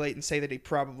speculate and say that he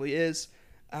probably is.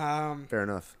 Fair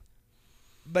enough.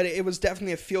 But it was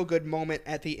definitely a feel-good moment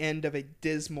at the end of a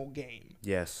dismal game.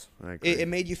 Yes, I agree. It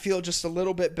made you feel just a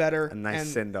little bit better. A nice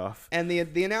send-off. And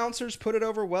the announcers put it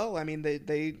over well. I mean,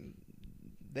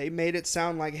 they made it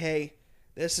sound like, "Hey,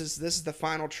 this is the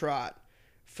final trot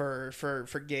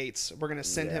for Gates. We're gonna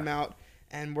send him out,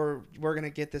 and we're gonna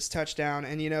get this touchdown."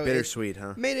 And bittersweet,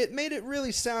 huh? Made it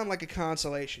really sound like a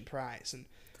consolation prize. And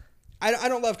I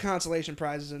don't love consolation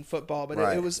prizes in football, but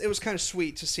it was kind of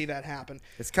sweet to see that happen.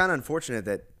 It's kind of unfortunate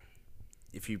that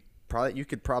you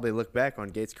could probably look back on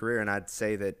Gates' career, and I'd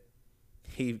say that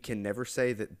he can never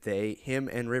say that him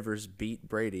and Rivers beat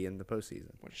Brady in the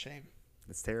postseason. What a shame.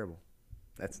 It's terrible.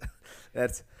 That's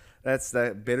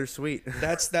that bittersweet.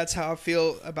 That's how I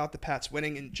feel about the Pats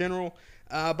winning in general.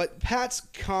 But Pats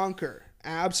conquer,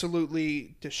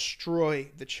 absolutely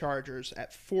destroy the Chargers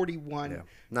at 41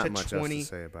 not to much 28. else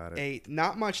to say about it.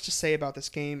 Not much to say about this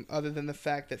game other than the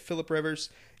fact that Phillip Rivers,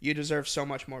 you deserve so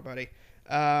much more, buddy.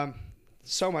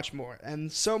 So much more.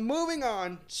 And so moving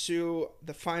on to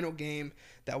the final game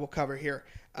that we'll cover here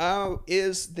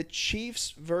is the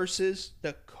Chiefs versus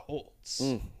the Colts.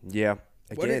 Yeah.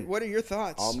 Again, What are your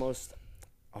thoughts? Almost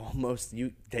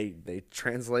they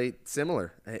translate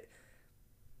similar.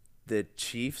 The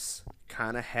Chiefs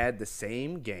kind of had the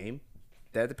same game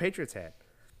that the Patriots had.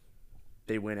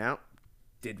 They went out,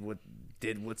 did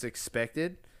what's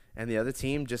expected, and the other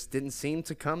team just didn't seem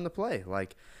to come to play.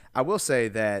 Like, I will say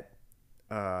that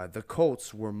the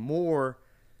Colts were more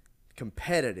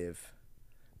competitive,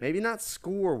 maybe not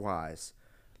score-wise,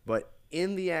 but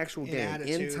in the actual game,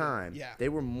 attitude, in time, they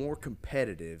were more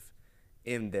competitive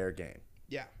in their game.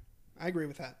 Yeah, I agree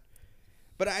with that.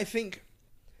 But I think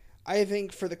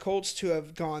for the Colts to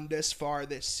have gone this far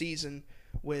this season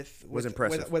with was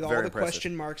impressive. with all Very the impressive.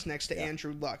 question marks next to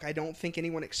Andrew Luck, I don't think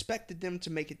anyone expected them to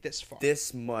make it this far.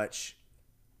 This much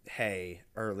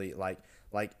early,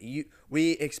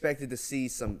 we expected to see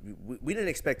we didn't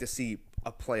expect to see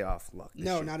a playoff Luck this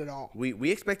year. Not at all.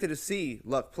 We expected to see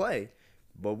Luck play,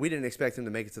 but we didn't expect him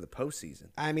to make it to the postseason.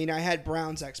 I mean, I had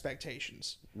Browns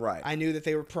expectations. Right. I knew that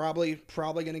they were probably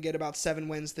going to get about 7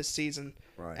 wins this season,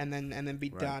 right, and then be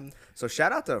done. So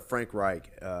shout out to Frank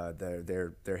Reich,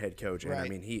 their head coach, and I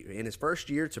mean, he in his first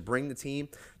year to bring the team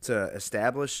to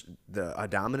establish a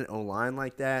dominant O-line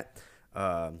like that.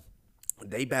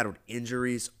 They battled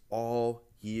injuries all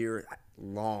year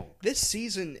long. This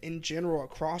season in general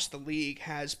across the league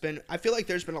has been. I feel like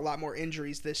there's been a lot more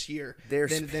injuries this year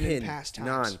than in past times.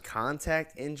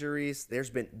 Non-contact injuries. There's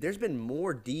been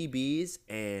more DBs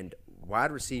and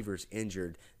wide receivers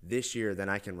injured this year than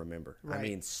I can remember. Right. I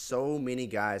mean, so many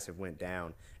guys have went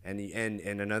down, and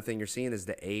another thing you're seeing is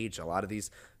the age. A lot of these,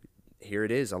 here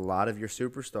it is. A lot of your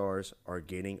superstars are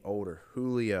getting older.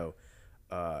 Julio,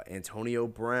 Antonio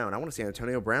Brown. I want to say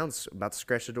Antonio Brown's about to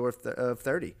scratch the door of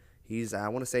 30. I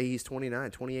want to say he's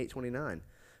 29, 28, 29.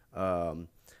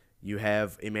 You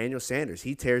have Emmanuel Sanders.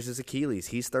 He tears his Achilles.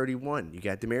 He's 31. You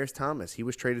got Demaryius Thomas. He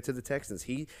was traded to the Texans.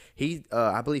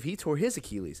 I believe he tore his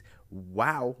Achilles.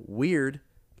 Wow, weird.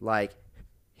 Like,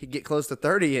 he get close to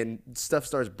 30 and stuff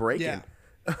starts breaking.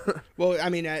 Yeah. Well, I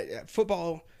mean,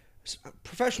 football,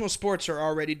 professional sports are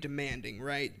already demanding,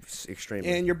 right? Extremely.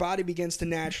 And your body begins to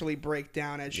naturally break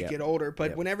down as you Yep. get older.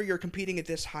 But Yep. whenever you're competing at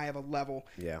this high of a level,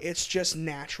 Yeah. it's just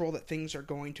natural that things are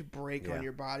going to break on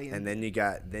your body. And then you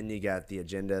got the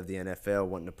agenda of the NFL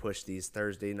wanting to push these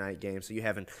Thursday night games. So you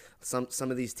having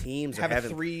some of these teams Have are a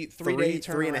having three-day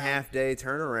 3.5 day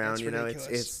turnaround. It's You know,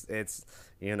 ridiculous. it's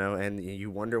and you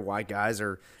wonder why guys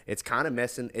are. It's kind of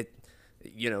messing it.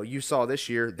 You saw this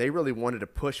year they really wanted to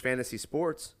push fantasy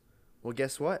sports. Well,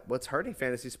 guess what? What's hurting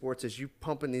fantasy sports is you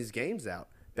pumping these games out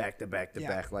back to back to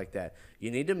back like that. You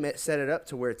need to set it up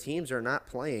to where teams are not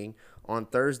playing on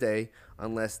Thursday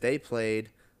unless they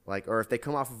played or if they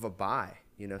come off of a bye.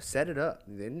 Set it up.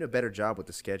 They need a better job with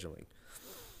the scheduling.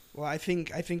 Well, I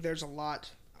think there's a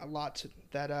lot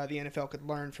that the NFL could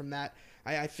learn from that.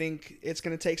 I think it's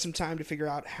going to take some time to figure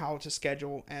out how to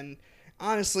schedule, and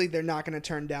honestly, they're not going to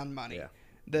turn down money. Yeah.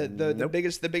 The Nope.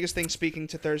 biggest thing speaking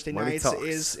to Thursday Money nights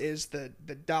talks. is the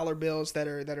dollar bills that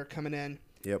are coming in.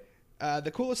 Yep.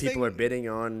 The coolest People thing are bidding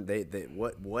on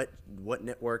what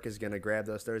network is going to grab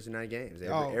those Thursday night games.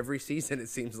 Every season it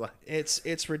seems like.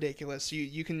 it's ridiculous.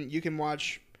 You can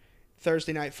watch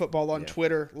Thursday night football on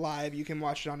Twitter live. You can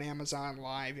watch it on Amazon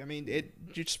live. I mean, it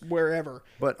just wherever.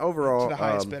 But overall, to the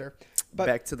highest bidder. But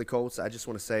back to the Colts, I just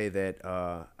want to say that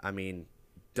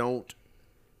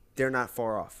they're not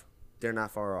far off. They're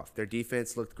not far off. Their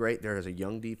defense looked great. There is a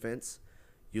young defense.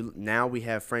 Now we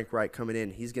have Frank Reich coming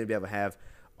in. He's going to be able to have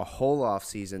a whole off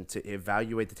season to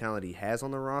evaluate the talent he has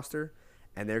on the roster,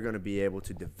 and they're going to be able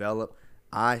to develop.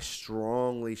 I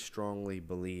strongly, strongly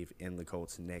believe in the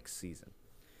Colts next season.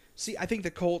 see, I think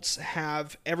the Colts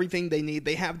have everything they need.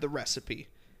 They have the recipe.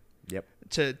 Yep.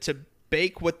 To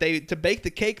bake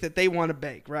the cake that they want to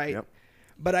bake, right? Yep.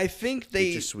 But I think Get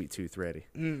your sweet tooth ready.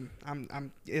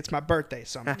 it's my birthday,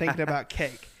 so I'm thinking about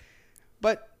cake.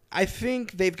 But I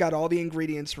think they've got all the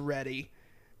ingredients ready,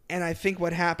 and I think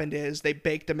what happened is they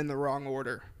baked them in the wrong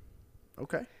order.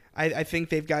 Okay. I think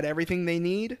they've got everything they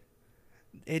need.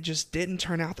 It just didn't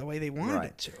turn out the way they wanted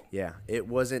it to. Yeah. It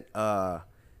wasn't.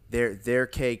 Their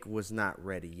cake was not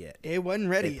ready yet. It wasn't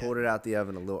ready They yet. pulled it out the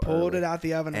oven a little Pulled early. it out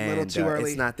the oven a little And, too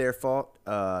early. It's not their fault.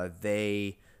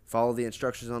 They followed the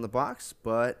instructions on the box,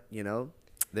 but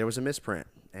there was a misprint,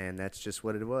 and that's just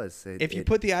what it was. If you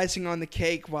put the icing on the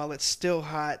cake while it's still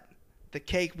hot, the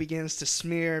cake begins to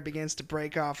smear, begins to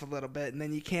break off a little bit, and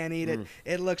then you can't eat it.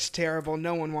 It looks terrible.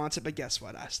 No one wants it, but guess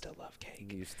what? I still love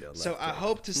cake. You still love So I cake.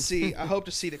 hope to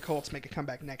see the Colts make a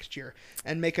comeback next year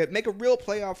and make a real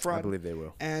playoff run. I believe they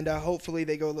will. And hopefully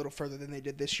they go a little further than they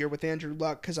did this year with Andrew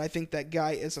Luck, because I think that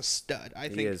guy is a stud.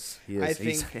 He is. I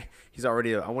think he's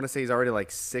already. I want to say he's already like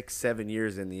 6-7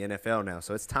 years in the NFL now.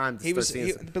 So it's time to start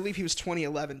seeing. I believe he was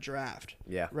 2011 draft.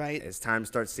 Yeah. Right. It's time to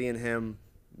start seeing him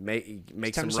make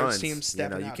time some to start runs. seeing him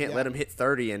stepping you up, can't yeah. let him hit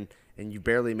 30 and you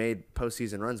barely made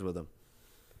postseason runs with him.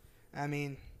 I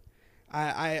mean,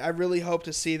 I really hope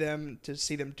to see them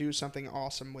do something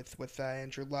awesome with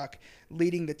Andrew Luck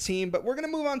leading the team. But we're gonna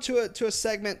move on to a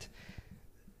segment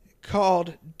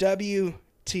called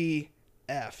WTF.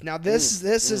 Now this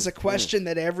is a question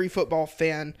that every football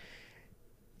fan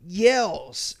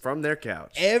yells From their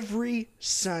couch. every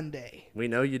Sunday. We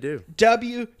know you do.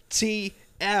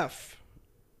 WTF.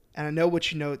 And I know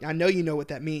what you know. I know you know what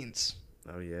that means,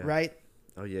 Oh yeah. right?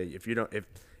 Oh yeah. If you don't,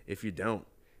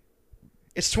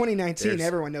 It's 2019. There's-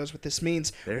 Everyone knows what this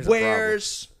means. there's a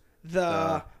Where's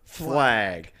the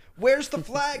flag? Where's the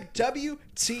flag?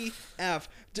 WTF.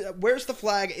 Where's the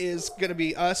flag is going to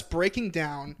be us breaking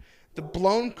down the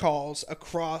blown calls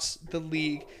across the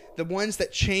league, the ones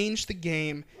that change the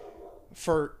game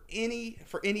for any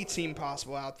team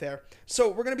possible out there. So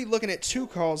we're going to be looking at two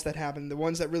calls that happened, the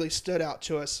ones that really stood out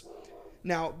to us.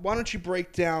 Now, why don't you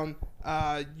break down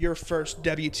your first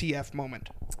WTF moment?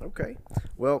 Okay.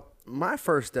 Well, my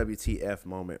first WTF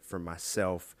moment for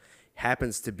myself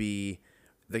happens to be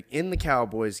in the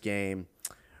Cowboys game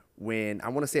when I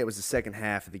want to say it was the second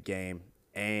half of the game,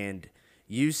 and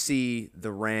you see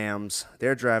the Rams,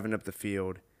 they're driving up the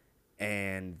field,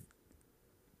 and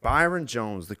Byron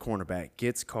Jones, the cornerback,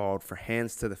 gets called for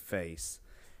hands to the face.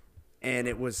 And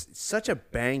it was such a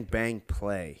bang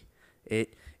play.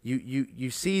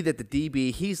 You see that the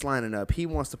DB, he's lining up. He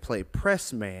wants to play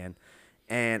press man.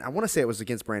 And I want to say it was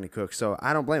against Brandon Cooks, so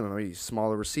I don't blame him. I mean, he's a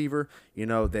smaller receiver.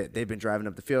 That they've been driving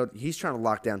up the field. He's trying to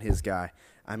lock down his guy.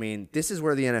 I mean, this is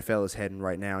where the NFL is heading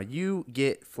right now. You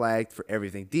get flagged for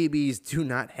everything. DBs do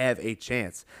not have a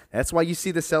chance. That's why you see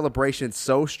the celebration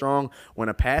so strong when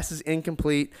a pass is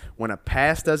incomplete, when a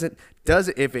pass doesn't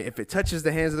if it touches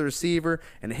the hands of the receiver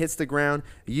and it hits the ground,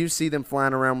 you see them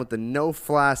flying around with the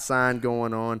no-fly sign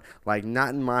going on, like not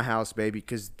in my house, baby,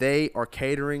 because they are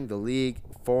catering the league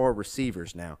for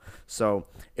receivers now. So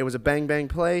it was a bang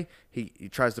play. He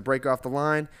tries to break off the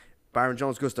line. Byron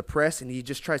Jones goes to press, and he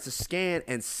just tries to scan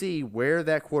and see where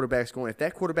that quarterback's going. If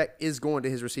that quarterback is going to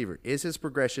his receiver, is his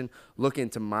progression looking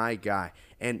to my guy?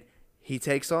 And he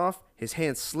takes off, his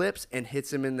hand slips and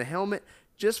hits him in the helmet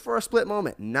just for a split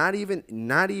moment. Not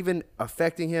even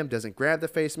affecting him, doesn't grab the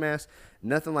face mask,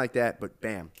 nothing like that, but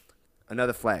bam,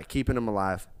 another flag, keeping him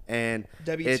alive. And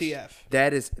WTF.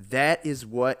 That is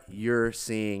what you're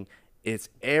seeing. It's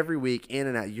every week, in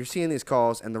and out. You're seeing these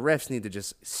calls, and the refs need to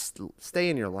just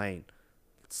stay in your lane.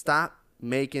 Stop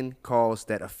making calls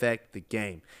that affect the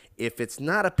game. If it's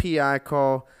not a PI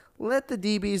call, let the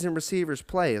DBs and receivers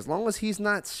play. As long as he's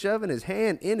not shoving his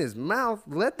hand in his mouth,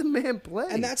 let the man play.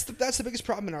 And that's the biggest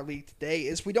problem in our league today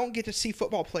is we don't get to see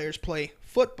football players play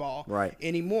football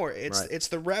anymore. It's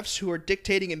the refs who are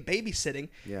dictating and babysitting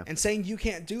and saying you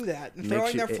can't do that and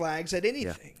throwing their flags at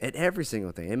anything. At every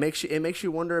single thing. It makes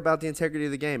you wonder about the integrity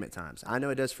of the game at times. I know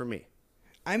it does for me.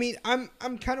 I mean,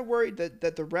 I'm kind of worried that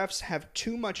the refs have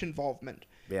too much involvement.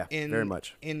 Yeah, very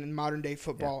much in modern day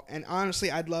football, and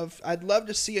honestly, I'd love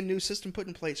to see a new system put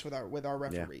in place with our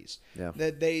referees. Yeah.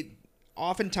 That they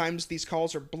oftentimes these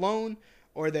calls are blown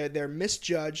or they're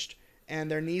misjudged, and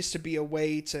there needs to be a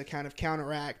way to kind of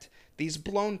counteract these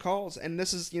blown calls. And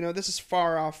this is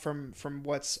far off from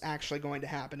what's actually going to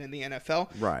happen in the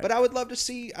NFL. Right. But I'd love to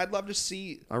see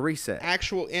a reset.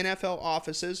 Actual NFL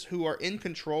offices who are in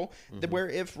control, where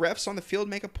if refs on the field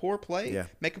make a poor play,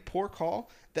 make a poor call,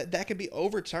 that could be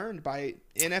overturned by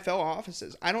NFL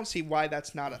offices. I don't see why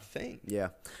that's not a thing. Yeah.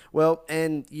 Well,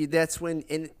 and that's when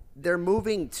they're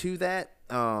moving to that,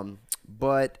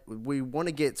 but we want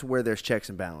to get to where there's checks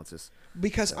and balances.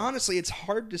 Because honestly, it's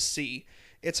hard to see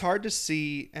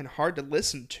and hard to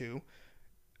listen to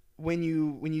when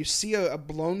you see a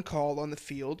blown call on the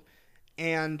field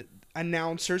and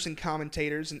announcers and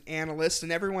commentators and analysts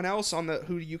and everyone else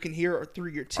who you can hear through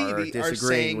your TV are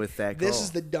saying with that this call.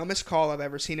 is the dumbest call I've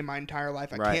ever seen in my entire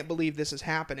life. I can't believe this is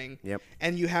happening. Yep.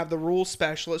 And you have the rule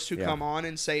specialists who come on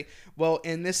and say, well,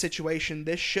 in this situation,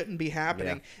 this shouldn't be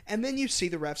happening. Yeah. And then you see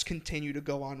the refs continue to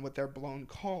go on with their blown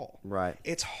call. Right.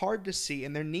 It's hard to see,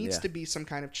 and there needs to be some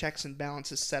kind of checks and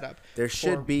balances set up. There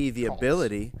should be the calls.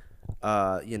 ability,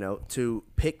 to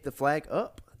pick the flag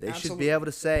up. They should be able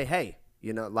to say, hey,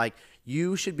 like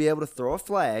you should be able to throw a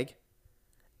flag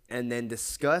and then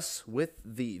discuss with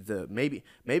the maybe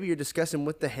you're discussing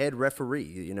with the head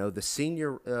referee, the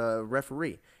senior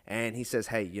referee, and he says,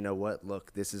 hey, you know what?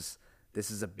 Look, this is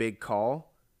a big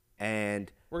call,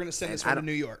 and we're going to send this one to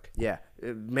New York. Yeah,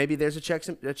 maybe there's a check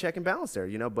and balance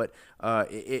there, but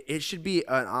it should be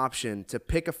an option to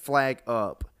pick a flag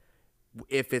up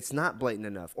if it's not blatant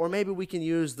enough, or maybe we can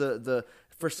use the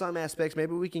for some aspects,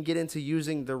 maybe we can get into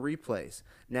using the replays.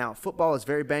 Now, football is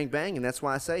very bang, and that's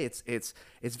why I say it's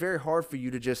very hard for you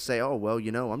to just say, oh, well,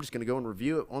 I'm just going to go and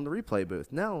review it on the replay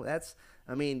booth. No,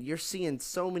 you're seeing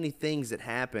so many things that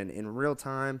happen in real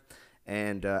time,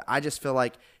 and I just feel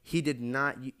like he did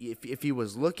not, if he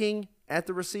was looking at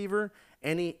the receiver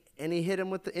and he hit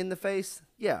him in the face,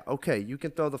 yeah, okay, you can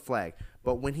throw the flag.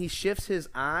 But when he shifts his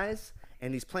eyes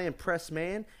and he's playing press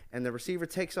man, and the receiver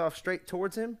takes off straight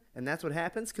towards him, and that's what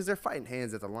happens because they're fighting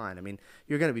hands at the line. I mean,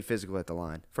 you're going to be physical at the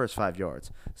line, first 5 yards.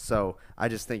 So I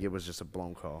just think it was just a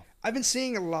blown call. I've been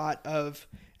seeing a lot of,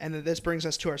 and this brings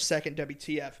us to our second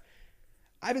WTF.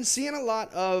 I've been seeing a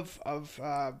lot of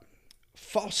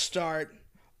false start,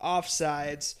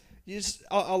 offsides, just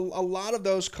a lot of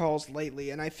those calls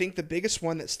lately, and I think the biggest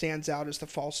one that stands out is the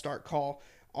false start call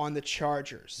on the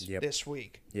Chargers this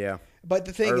week. Yeah. But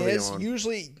the thing Early is, on.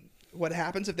 usually what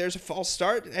happens if there's a false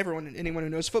start, anyone who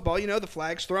knows football, the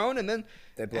flag's thrown, and then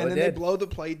They blow they blow the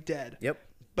play dead. Yep.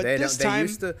 But They this don't-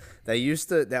 time, they used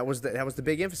to that was the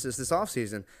big emphasis this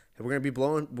offseason. We're gonna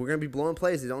be blowing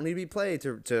plays. They don't need to be played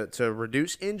to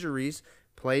reduce injuries,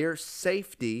 player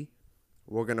safety.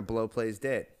 We're gonna blow plays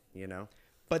dead.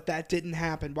 but that didn't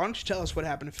happen. Why don't you tell us what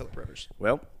happened to Phillip Rivers?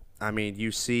 Well, I mean,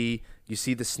 you see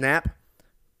the snap.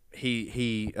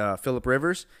 Phillip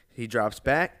Rivers, he drops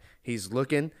back. He's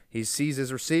looking. He sees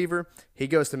his receiver. He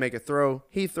goes to make a throw.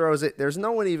 He throws it. There's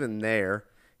no one even there.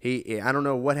 I don't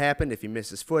know what happened. If he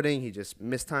missed his footing, he just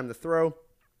mistimed the throw.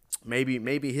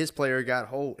 Maybe his player got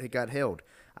held.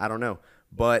 I don't know.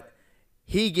 But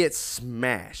he gets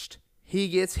smashed. He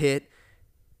gets hit,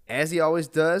 as he always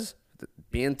does.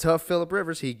 Being tough, Phillip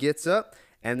Rivers, he gets up,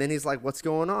 and then he's like, what's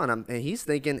going on? And he's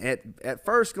thinking, at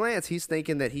first glance, he's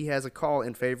thinking that he has a call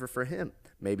in favor for him.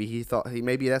 Maybe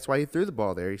maybe that's why he threw the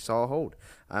ball there. He saw a hold.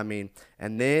 I mean,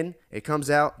 and then it comes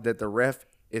out that the ref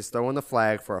is throwing the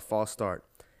flag for a false start.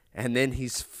 And then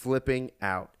he's flipping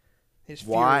out. He's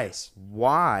Why? furious.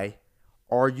 Why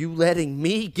are you letting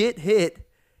me get hit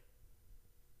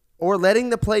or letting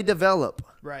the play develop?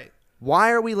 Right.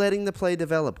 Why are we letting the play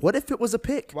develop? What if it was a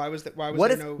pick? Why was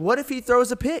What there if he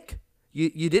throws a pick?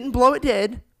 You didn't blow it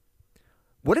dead.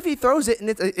 What if he throws it and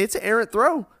it's an errant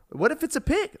throw? What if it's a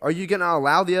pick? Are you going to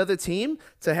allow the other team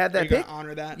to have that Are you pick? gonna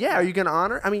honor that? Yeah, are you going to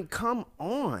honor? I mean, come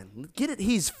on. Get it.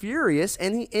 He's furious,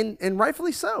 and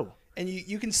rightfully so. And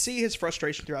you can see his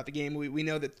frustration throughout the game. We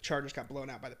know that the Chargers got blown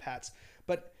out by the Pats.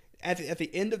 But at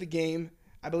the end of the game,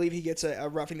 I believe he gets a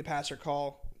roughing the passer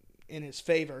call in his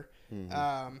favor.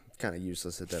 Kind of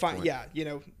useless at that point. Yeah,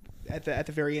 at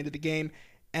the very end of the game.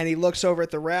 And he looks over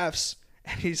at the refs,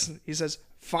 and he says,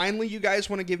 finally, you guys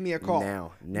want to give me a call.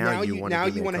 Now you want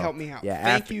to help me out. Yeah,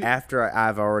 Thank you. after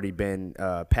I've already been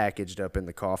packaged up in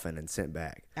the coffin and sent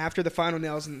back. After the final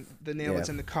nail is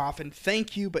in the coffin.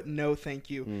 Thank you, but no thank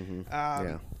you.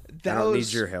 I don't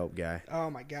need your help, guy. Oh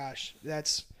my gosh,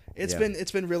 it's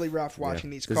been really rough watching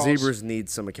these The calls. Zebras need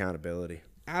some accountability.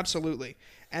 Absolutely,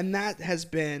 and that's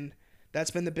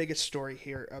been the biggest story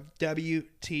here of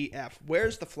WTF.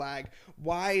 Where's the flag?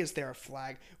 Why is there a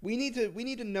flag? We need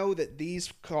to know that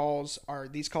these calls are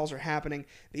happening.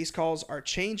 These calls are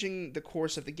changing the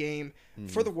course of the game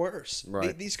for the worse.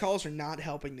 Right. These calls are not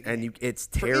helping the game. And it's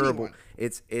for terrible. anyone.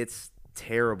 It's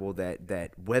terrible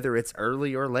that whether it's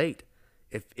early or late,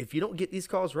 if you don't get these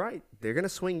calls right, they're gonna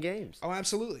swing games. Oh,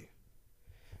 absolutely.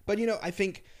 But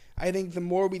I think the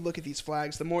more we look at these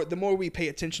flags, the more we pay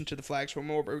attention to the flags, the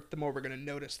more we're going to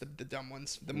notice the dumb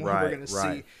ones. The more we're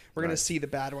going to see the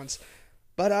bad ones.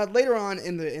 But later on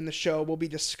in the show, we'll be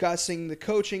discussing the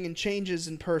coaching and changes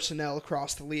in personnel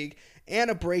across the league and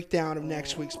a breakdown of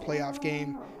next week's playoff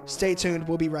game. Stay tuned.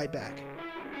 We'll be right back.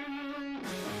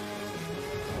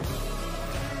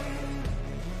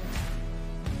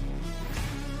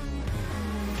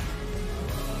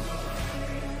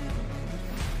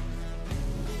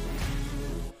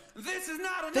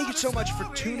 Thank you so much for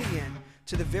tuning in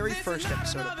to the very first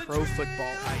episode of Pro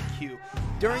Football IQ.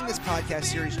 During this podcast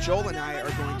series, Joel and I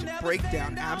are going to break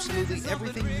down absolutely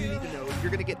everything you need to know. You're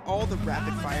going to get all the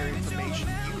rapid-fire information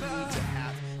you need to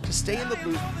have to stay in the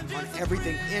loop on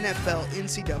everything NFL,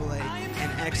 NCAA,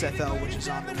 and XFL, which is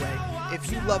on the way.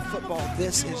 If you love football,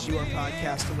 this is your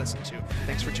podcast to listen to.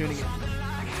 Thanks for tuning in.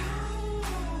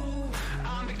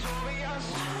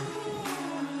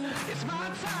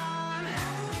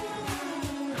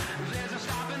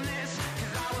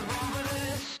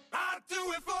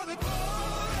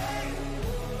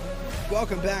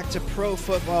 Welcome back to Pro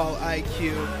Football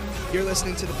IQ. You're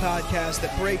listening to the podcast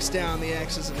that breaks down the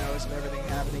X's and O's of everything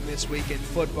happening this week in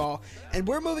football. And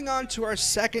we're moving on to our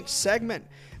second segment.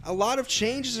 A lot of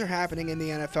changes are happening in the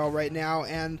NFL right now,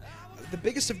 and the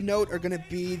biggest of note are going to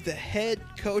be the head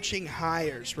coaching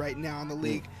hires right now in the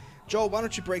league. Joel, why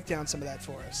don't you break down some of that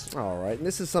for us? All right, and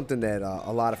this is something that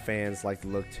a lot of fans like to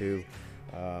look to.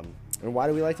 And why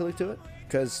do we like to look to it?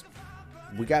 Because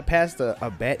we got past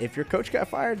a bet. If your coach got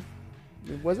fired,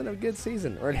 it wasn't a good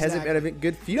season, or it hasn't been a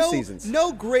good few seasons.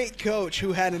 No great coach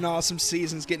who had an awesome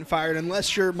season is getting fired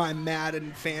unless you're my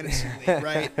Madden fantasy league,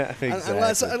 right?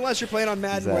 Exactly. Unless you're playing on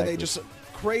Madden where they just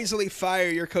crazily fire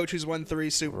your coach who's won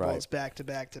 3 Super Bowls back to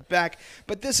back to back.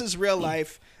 But this is real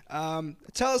life.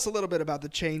 Tell us a little bit about the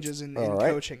changes in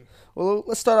coaching. Well,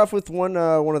 let's start off with one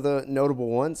of the notable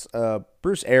ones.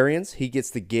 Bruce Arians, he gets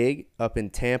the gig up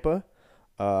in Tampa.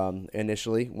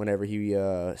 Initially, whenever he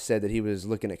said that he was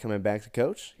looking at coming back to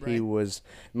coach, he was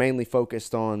mainly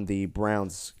focused on the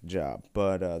Browns job,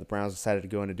 but the Browns decided to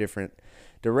go in a different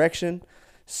direction.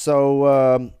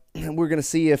 So we're going to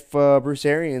see if Bruce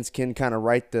Arians can kind of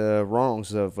right the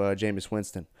wrongs of Jameis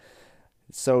Winston.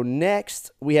 So next,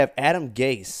 we have Adam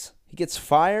Gase. He gets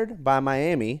fired by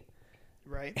Miami,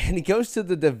 Right. and he goes to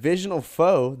the divisional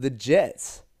foe, the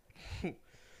Jets.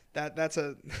 That's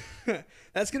a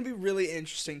that's gonna be really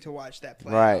interesting to watch that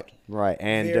play Right, out. right.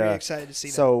 And Very excited to see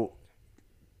that. So,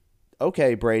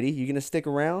 okay, Brady, you gonna stick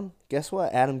around? Guess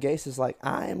what? Adam Gase is like,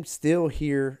 I am still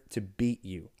here to beat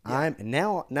you. Yeah. I'm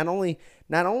now not only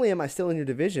am I still in your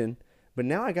division, but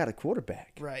now I got a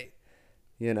quarterback. Right.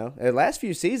 You know, the last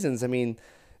few seasons, I mean,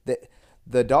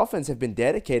 the Dolphins have been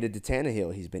dedicated to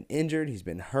Tannehill. He's been injured, he's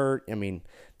been hurt. I mean,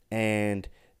 and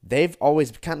they've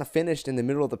always kind of finished in the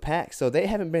middle of the pack, so they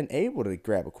haven't been able to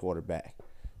grab a quarterback.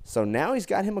 So now he's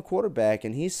got him a quarterback,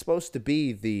 and he's supposed to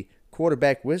be the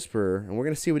quarterback whisperer, and we're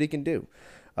going to see what he can do.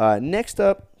 Next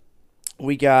up,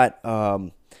 we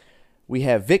have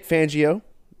Vic Fangio.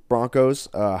 Broncos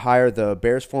hire the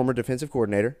Bears' former defensive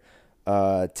coordinator.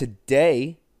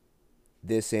 Today,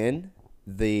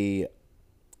 the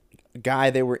guy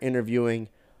they were interviewing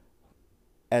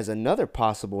as another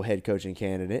possible head coaching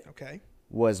candidate Okay.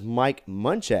 was Mike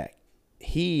Munchak.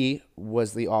 He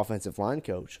was the offensive line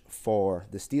coach for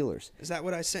the Steelers. Is that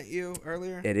what I sent you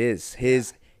earlier? It is.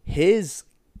 His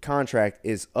contract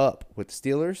is up with the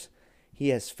Steelers. He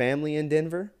has family in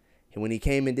Denver. And when he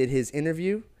came and did his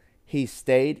interview, he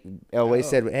stayed. Elway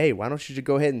said, hey, why don't you just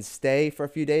go ahead and stay for a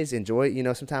few days, enjoy,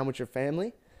 some time with your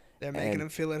family? They're making him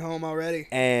feel at home already.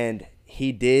 And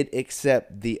he did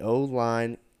accept the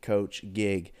O-line coach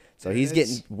gig. So There he's it is.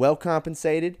 getting well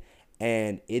compensated,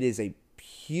 and it is a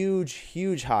huge,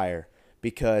 huge hire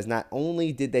because not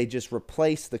only did they just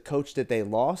replace the coach that they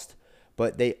lost,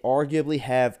 but they arguably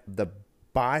have the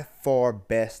by far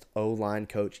best O-line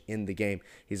coach in the game.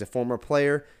 He's a former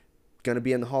player, going to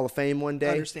be in the Hall of Fame one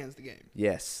day. Understands the game.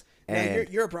 Yes. Now, And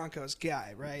you're a Broncos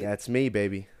guy, right? that's me,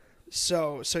 baby.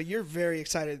 So you're very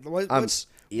excited. What's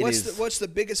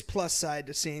the biggest plus side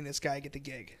to seeing this guy get the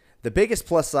gig? The biggest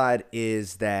plus side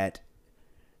is that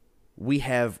we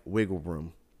have wiggle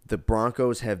room. The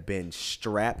Broncos have been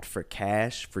strapped for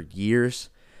cash for years.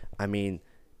 I mean,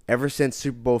 ever since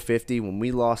Super Bowl 50 when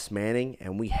we lost Manning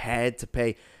and we had to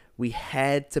pay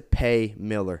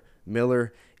Miller.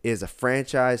 Miller is a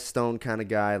franchise stone kind of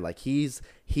guy. Like he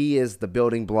is the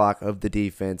building block of the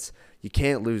defense. You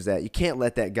can't lose that. You can't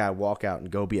let that guy walk out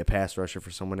and go be a pass rusher for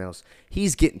someone else.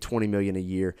 He's getting $20 million a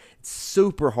year. It's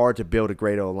super hard to build a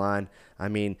great O-line. I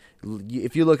mean,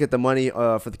 if you look at the money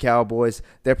for the Cowboys,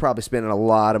 they're probably spending a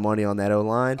lot of money on that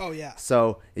O-line. Oh, yeah.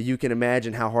 So you can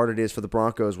imagine how hard it is for the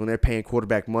Broncos when they're paying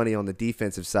quarterback money on the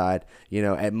defensive side,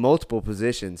 at multiple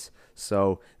positions.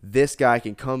 So this guy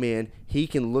can come in. He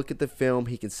can look at the film.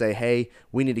 He can say, hey,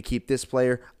 we need to keep this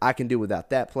player. I can do without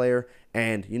that player.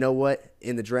 And you know what?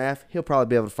 In the draft, he'll probably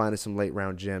be able to find us some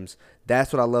late-round gems.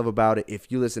 That's what I love about it.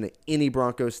 If you listen to any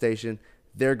Broncos station,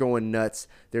 they're going nuts.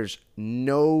 There's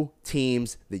no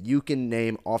teams that you can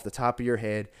name off the top of your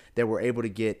head that were able to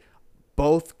get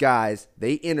both guys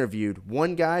they interviewed.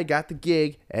 One guy got the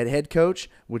gig at head coach,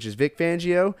 which is Vic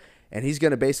Fangio, and he's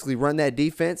going to basically run that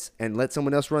defense and let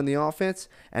someone else run the offense.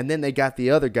 And then they got the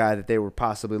other guy that they were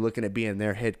possibly looking at being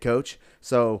their head coach.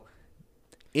 So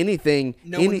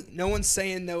no one's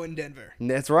saying no in Denver.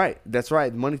 That's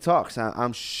right. Money talks.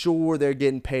 I'm sure they're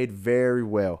getting paid very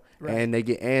well. Right.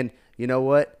 And you know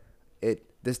what?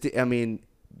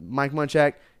 Mike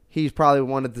Munchak, he's probably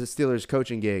wanted the Steelers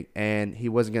coaching gig, and he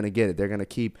wasn't going to get it. They're going to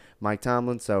keep Mike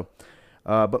Tomlin. So,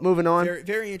 but moving on. Very,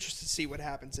 very interested to see what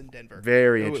happens in Denver.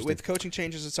 Very interesting. With coaching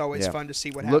changes, it's always fun to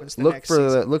see what look, happens the look next for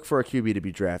season. Look for a QB to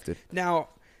be drafted. Now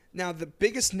the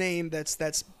biggest name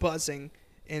that's buzzing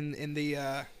in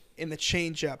the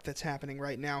change-up that's happening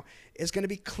right now is going to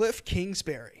be Cliff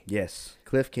Kingsbury. Yes,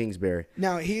 Cliff Kingsbury.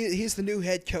 Now he's the new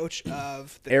head coach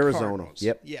of the Arizona. Cardinals.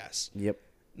 Yep. Yes. Yep.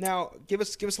 Now give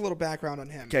us a little background on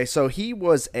him. Okay, so he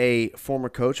was a former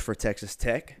coach for Texas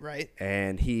Tech. Right.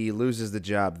 And he loses the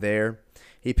job there.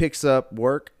 He picks up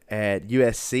work at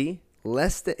USC.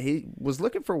 He was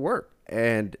looking for work,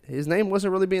 and his name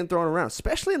wasn't really being thrown around,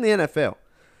 especially in the NFL.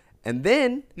 And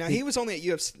then he was only at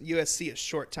USC a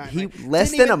short time. He right?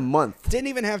 less than a month. Didn't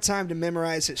even have time to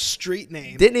memorize his street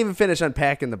name. Didn't even finish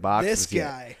unpacking the boxes. This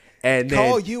guy. Yet. And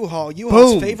call then, U-Haul.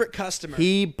 U-Haul's boom, favorite customer.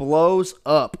 He blows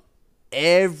up.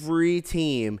 Every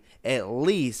team at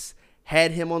least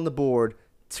had him on the board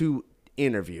to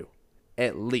interview.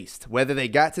 At least. Whether they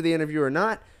got to the interview or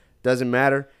not, doesn't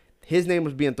matter. His name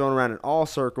was being thrown around in all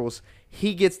circles.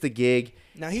 He gets the gig.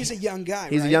 Now he's a young guy,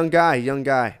 He's right? a young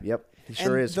guy. Yep, he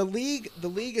sure is. The league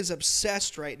is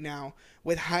obsessed right now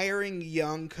with hiring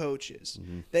young coaches.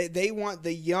 Mm-hmm. They want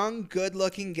the young,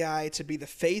 good-looking guy to be the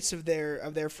face of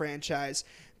their franchise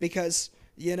because,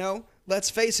 let's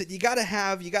face it, you gotta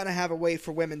have a way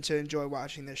for women to enjoy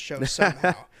watching this show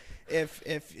somehow. if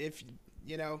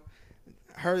you know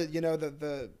her,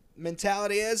 the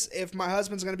mentality is, if my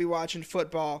husband's gonna be watching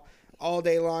football all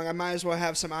day long, I might as well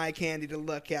have some eye candy to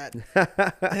look at.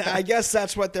 I guess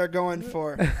that's what they're going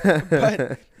for.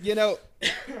 But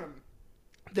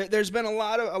there's been a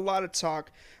lot of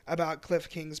talk about Cliff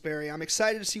Kingsbury. I'm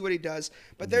excited to see what he does,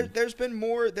 but there's been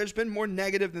more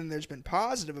negative than there's been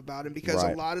positive about him, because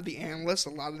Right. a lot of the analysts, a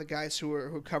lot of the guys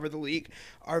who cover the league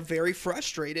are very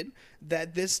frustrated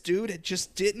that this dude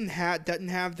just doesn't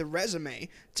have the resume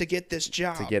to get this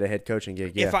job. To get a head coaching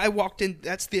gig, yeah. If I walked in,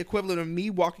 that's the equivalent of me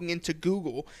walking into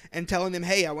Google and telling them,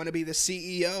 "Hey, I want to be the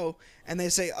CEO," and they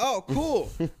say, "Oh,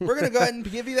 cool, we're gonna go ahead and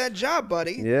give you that job,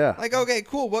 buddy." Yeah. Like, okay,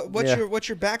 cool. Yeah. What's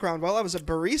your background? Well, I was a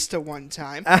barista one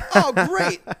time. Oh,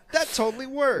 great, that totally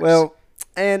works. Well,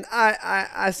 and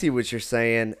I see what you're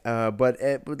saying, but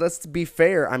let's be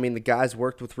fair. I mean, the guy's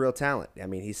worked with real talent. I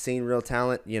mean, he's seen real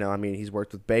talent. He's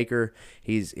worked with Baker.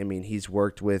 He's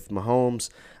worked with Mahomes.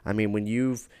 I mean, when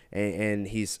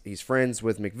he's friends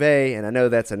with McVay, and I know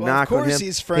that's a knock on him. Of course,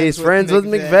 he's friends with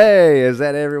with McVay. Is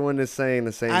that everyone is saying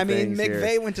the same? I mean, things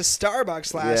McVay here? went to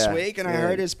Starbucks last Yeah, week, and I yeah.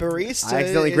 heard his barista I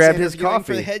accidentally is grabbed his interviewing coffee.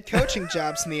 for the head coaching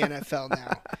jobs in the NFL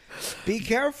now. Be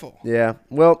careful. Yeah,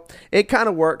 well, it kind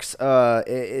of works.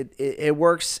 It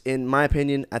works in my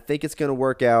opinion. I think it's going to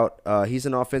work out. He's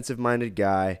an offensive-minded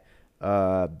guy.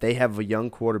 They have a young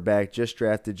quarterback, just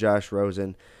drafted Josh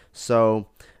Rosen. So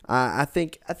I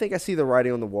think I see the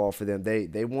writing on the wall for them.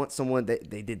 They want someone.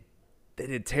 They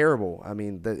did terrible. I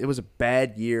mean, it was a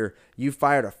bad year. You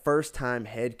fired a first-time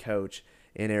head coach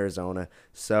in Arizona.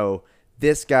 So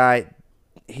this guy,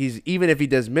 even if he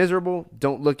does miserable,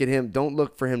 don't look at him. Don't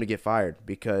look for him to get fired,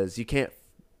 because you can't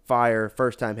fire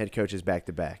first-time head coaches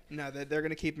back-to-back. No, they're going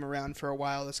to keep him around for a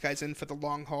while. This guy's in for the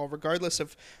long haul, regardless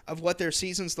of what their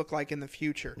seasons look like in the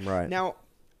future. Right. Now,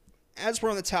 as we're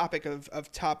on the topic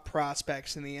of top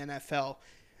prospects in the NFL,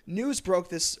 news broke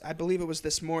this, I believe it was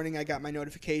this morning, I got my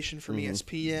notification from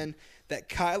ESPN that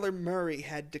Kyler Murray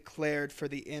had declared for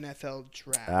the NFL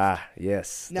draft. Ah,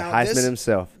 yes. Now, the Heisman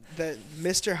himself.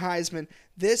 Mr. Heisman,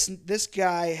 this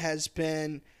guy has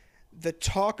been the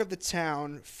talk of the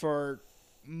town for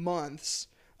months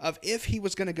of if he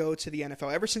was going to go to the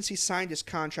NFL, ever since he signed his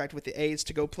contract with the A's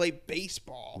to go play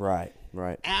baseball. Right.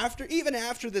 Even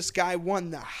after this guy won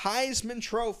the Heisman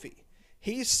Trophy,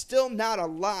 he's still not a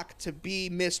lock to be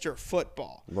Mr.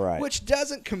 Football. Right. Which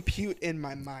doesn't compute in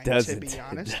my mind, to be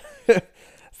honest.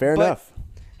 Fair But, enough.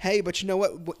 Hey, but you know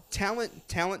what?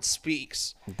 Talent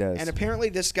speaks. It does. And apparently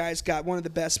this guy's got one of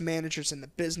the best managers in the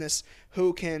business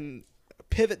who can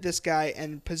pivot this guy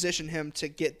and position him to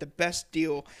get the best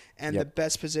deal and the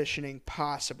best positioning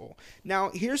possible.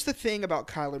 Now, here's the thing about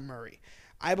Kyler Murray.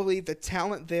 I believe the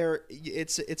talent there,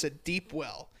 it's a deep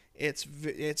well.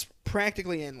 It's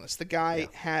practically endless. The guy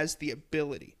has the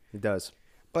ability. It does.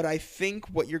 But I think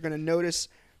what you're going to notice,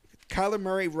 Kyler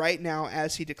Murray right now,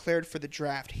 as he declared for the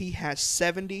draft, he has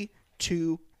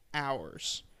 72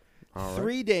 hours. All right.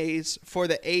 3 days for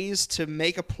the A's to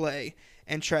make a play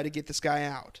and try to get this guy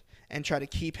out and try to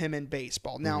keep him in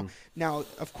baseball. Now,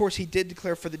 of course, he did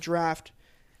declare for the draft,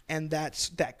 and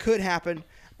that could happen.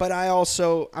 But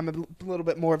I'm a little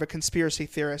bit more of a conspiracy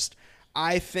theorist.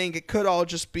 I think it could all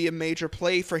just be a major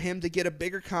play for him to get a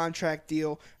bigger contract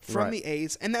deal from the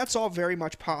A's, and that's all very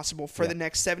much possible for the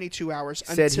next 72 hours.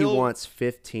 Said he wants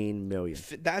 $15 million.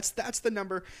 That's the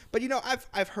number. But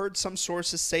I've heard some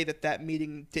sources say that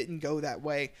meeting didn't go that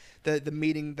way. The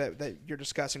meeting that you're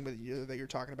discussing that you're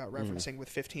talking about referencing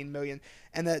with $15 million,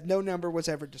 and that no number was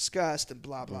ever discussed, and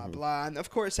blah blah blah. And of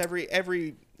course,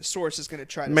 every source is going to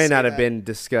try to May say not have that. been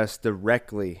discussed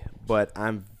directly, but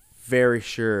I'm very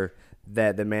sure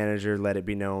that the manager let it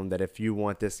be known that if you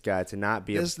want this guy to not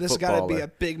be this footballer, got to be a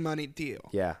big money deal.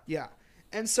 Yeah.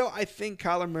 And so I think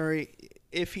Kyler Murray,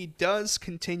 if he does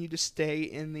continue to stay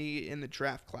in the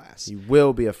draft class, he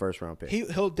will be a first-round pick.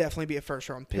 he'll definitely be a first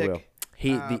round pick.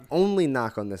 He will. The only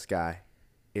knock on this guy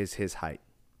is his height.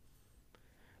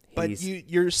 But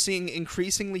you're seeing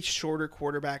increasingly shorter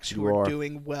quarterbacks who are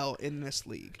doing well in this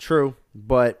league. True,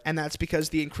 but and that's because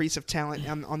the increase of talent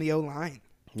on the O-line.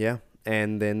 Yeah.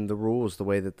 And then the rules, the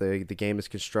way that the game is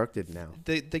constructed now.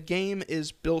 The game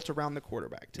is built around the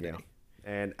quarterback today. Yeah.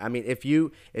 And I mean, if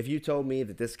you told me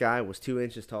that this guy was 2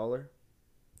 inches taller,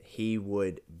 he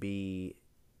would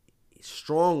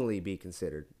strongly be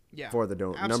considered for the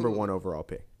number one overall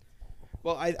pick.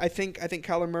 Well, I think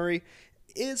Kyler Murray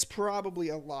is probably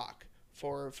a lock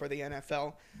for the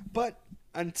NFL, but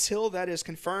until that is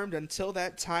confirmed, until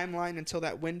that timeline, until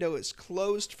that window is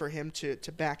closed for him to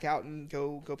back out and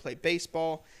go play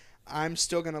baseball, I'm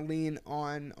still going to lean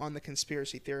on the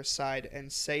conspiracy theorist side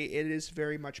and say it is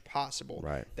very much possible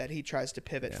Right. that he tries to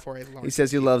pivot for a larger He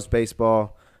says he team. loves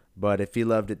baseball, but if he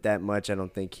loved it that much, I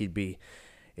don't think he'd be.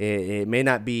 It may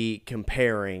not be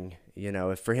comparing.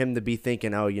 For him to be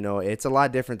thinking, it's a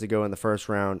lot different to go in the first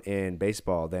round in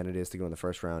baseball than it is to go in the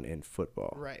first round in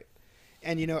football. Right.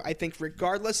 And, I think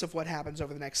regardless of what happens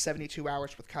over the next 72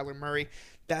 hours with Kyler Murray,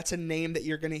 that's a name that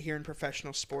you're going to hear in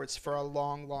professional sports for a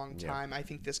long, long time. I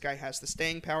think this guy has the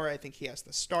staying power. I think he has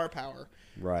the star power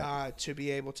to be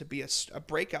able to be a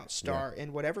breakout star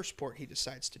in whatever sport he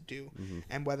decides to do,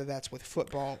 and whether that's with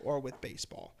football or with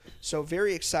baseball. So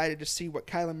very excited to see what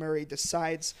Kyler Murray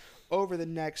decides over the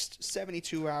next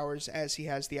 72 hours as he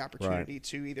has the opportunity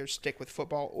to either stick with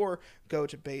football or go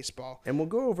to baseball. And we'll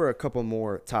go over a couple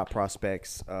more top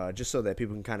prospects just so that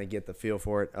people can kind of get the feel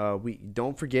for it. We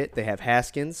don't forget they have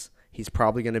Haskins. He's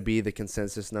probably going to be the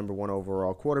consensus number 1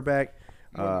 overall quarterback.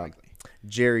 More likely.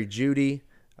 Jerry Jeudy,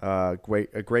 a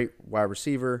great wide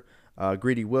receiver.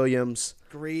 Greedy Williams.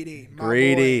 Greedy.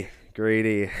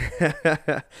 Greedy.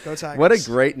 Go Tigers. What a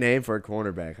great name for a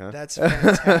cornerback, huh? That's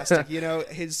fantastic.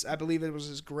 I believe it was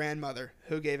his grandmother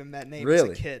who gave him that name as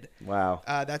a kid. Wow.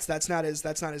 That's not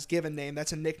his given name.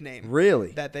 That's a nickname.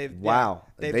 Really? That they've Wow.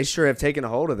 They sure have taken a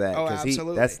hold of that. Oh,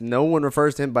 absolutely. No one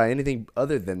refers to him by anything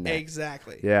other than that.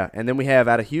 Exactly. Yeah. And then we have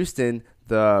out of Houston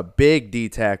the big D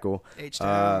tackle,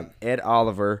 Ed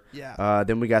Oliver. Yeah.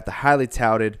 Then we got the highly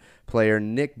touted player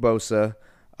Nick Bosa.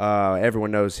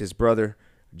 Everyone knows his brother,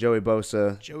 Joey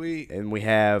Bosa. And we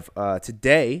have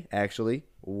today, actually,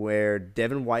 where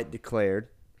Devin White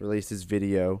released his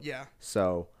video. Yeah.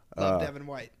 So, Love Devin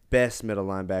White. Best middle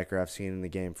linebacker I've seen in the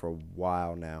game for a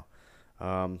while now.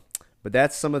 But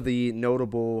that's some of the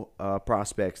notable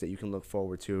prospects that you can look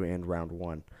forward to in round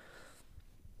 1.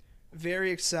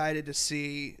 Very excited to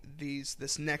see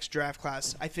this next draft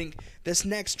class. I think this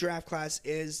next draft class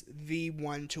is the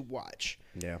one to watch.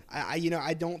 Yeah.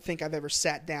 I don't think I've ever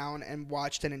sat down and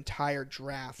watched an entire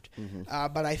draft,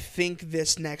 but I think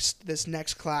this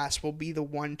next class will be the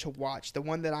one to watch, the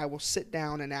one that I will sit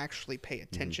down and actually pay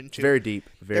attention to. Very deep,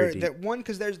 very deep. One,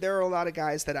 because there are a lot of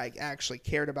guys that I actually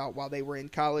cared about while they were in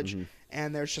college,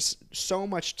 and there's just so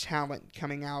much talent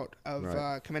coming out of the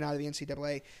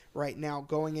NCAA right now,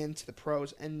 going into the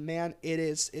pros, and man,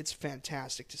 it's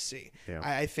fantastic to see. Yeah.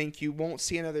 I think you won't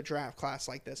see another draft class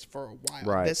like this for a while.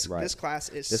 Right, This class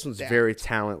is This one's stacked. very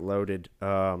talent loaded.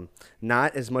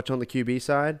 Not as much on the QB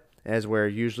side as where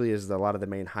usually is a lot of the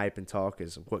main hype and talk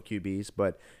is what QBs,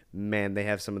 but man, they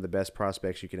have some of the best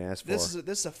prospects you can ask for. This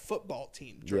is a football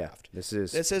team draft. Yeah, this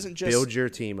isn't just build your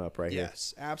team up right here.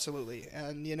 Yes, absolutely.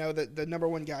 And the number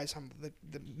one guys,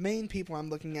 the main people I'm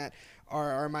looking at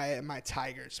are my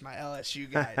Tigers, my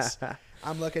LSU guys.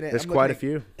 There's quite a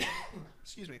few.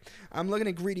 Excuse me. I'm looking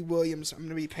at Greedy Williams. I'm going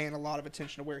to be paying a lot of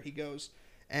attention to where he goes,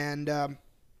 and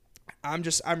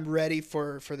I'm ready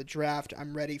for the draft.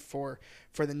 I'm ready for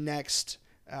the next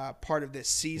part of this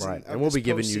season. Right, and we'll be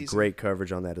giving you great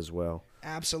coverage on that as well.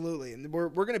 Absolutely, and we're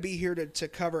going to be here to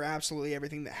cover absolutely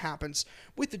everything that happens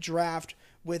with the draft,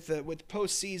 with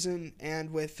postseason,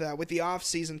 and with the off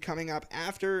season coming up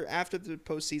after the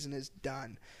postseason is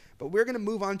done. But we're going to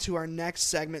move on to our next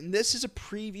segment, and this is a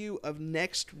preview of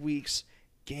next week's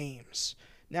games.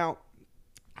 Now,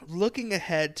 looking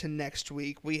ahead to next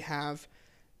week, we have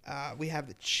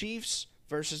the Chiefs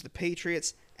versus the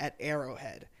Patriots at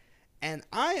Arrowhead. And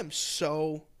I am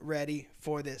so ready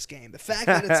for this game. The fact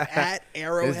that it's at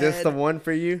Arrowhead. Is this the one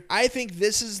for you? I think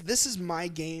this is my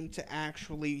game to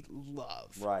actually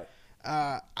love. Right.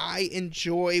 I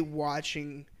enjoy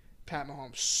watching Pat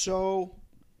Mahomes so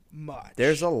much.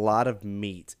 There's a lot of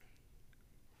meat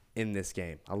in this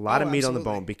game. A lot of meat on the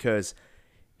bone, because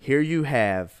here you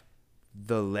have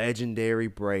the legendary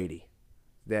Brady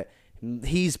that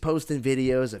he's posting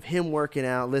videos of him working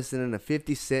out, listening to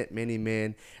 50 Cent Many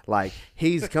Men. Like,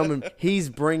 he's coming, he's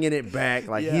bringing it back.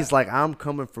 Like, he's like, I'm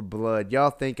coming for blood. Y'all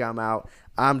think I'm out.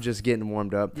 I'm just getting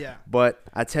warmed up. Yeah. But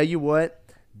I tell you what,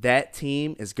 that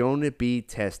team is going to be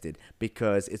tested,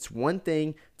 because it's one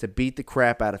thing to beat the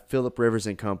crap out of Phillip Rivers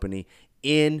and company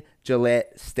in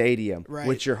Gillette Stadium, right,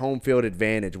 with your home field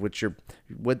advantage, with your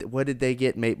what did they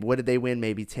get? What did they win?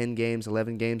 Maybe 10 games,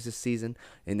 11 games this season,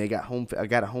 and they got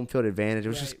a home field advantage. It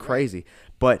was just crazy. Right.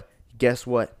 But guess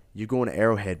what? You're going to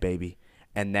Arrowhead, baby,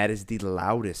 and that is the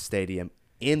loudest stadium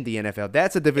in the NFL.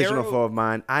 That's a divisional foe of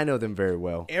mine. I know them very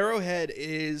well. Arrowhead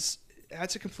is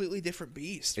that's a completely different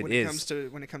beast It when is.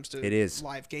 it comes to It is.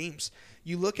 live games.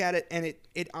 You look at it, and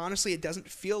it honestly, it doesn't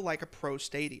feel like a pro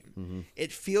stadium. Mm-hmm.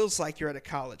 It feels like you're at a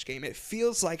college game. It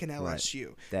feels like an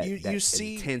LSU. That You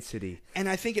see intensity. and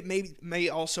I think it may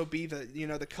also be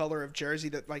the color of jersey,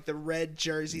 that like the red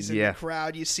jerseys in Yeah. the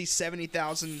crowd. You see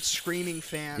 70,000 screaming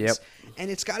fans, Yep.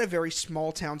 and it's got a very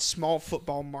small town, small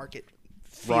football market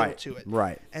feel Right, to it.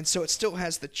 right. And so it still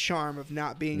has the charm of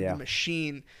not being Yeah. the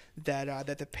machine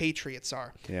that the Patriots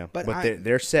are. Yeah, but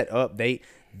they're set up.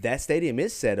 That stadium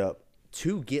is set up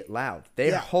to get loud. Their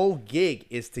Yeah. whole gig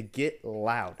is to get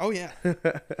loud. Oh yeah,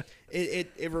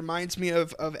 it reminds me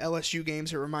of LSU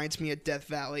games. It reminds me of Death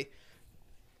Valley.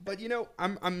 But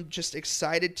I'm just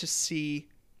excited to see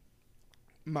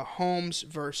Mahomes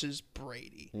versus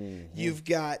Brady. Mm-hmm. You've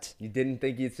got You didn't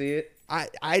think you'd see it?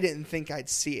 I didn't think I'd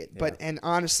see it, and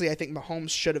honestly, I think Mahomes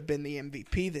should have been the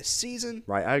MVP this season.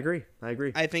 Right, I agree.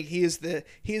 I think he is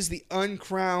the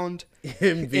uncrowned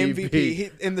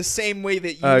MVP. In the same way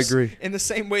that I agree. In the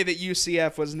same way that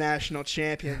UCF was national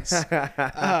champions.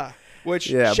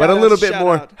 Which Yeah, shout but a out- little bit shout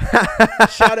more.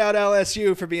 out- shout out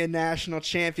LSU for being national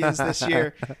champions this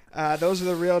year. Those are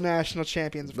the real national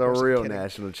champions. Of The course, I'm real kidding.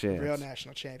 national champs. Real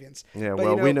national champions. Yeah, But,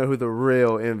 well, we know who the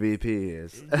real MVP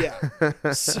is. Yeah.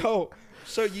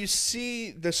 So you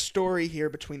see the story here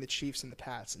between the Chiefs and the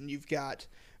Pats, and you've got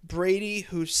Brady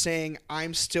who's saying,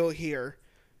 "I'm still here,"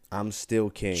 I'm still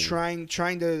king. trying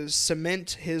to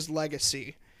cement his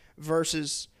legacy,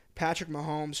 versus Patrick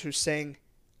Mahomes who's saying,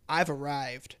 "I've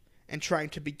arrived," and trying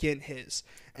to begin his.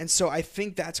 And so I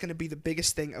think that's going to be the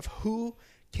biggest thing of who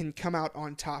can come out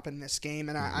on top in this game.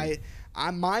 And I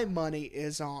my money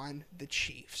is on the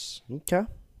Chiefs. Okay,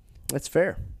 that's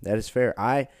fair. That is fair.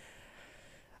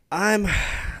 I'm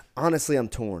honestly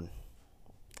torn.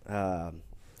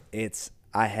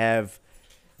 I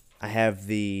have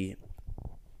the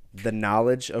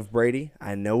knowledge of Brady.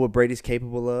 I know what Brady's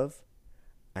capable of.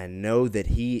 I know that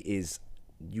he's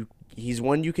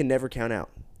one you can never count out.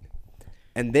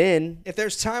 And then If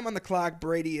there's time on the clock,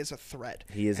 Brady is a threat.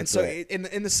 He is a and threat. so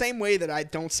in the same way that I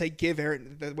don't say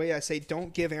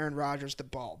don't give Aaron Rodgers the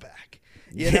ball back.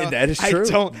 Yeah, that is true.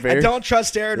 I don't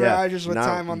trust Aaron Yeah. Rodgers with No,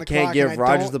 time on you the can't clock. give and I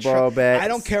Rodgers don't the ball back. I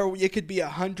don't care. It could be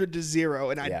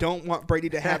 100-0, and I Yeah. don't want Brady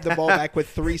to have the ball back with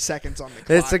 3 seconds on the clock.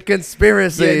 it's a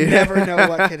conspiracy. You never know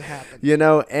what could happen.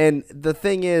 And the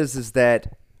thing is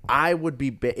that I would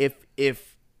be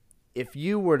if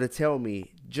you were to tell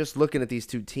me, just looking at these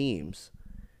two teams,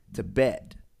 to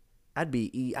bet, I'd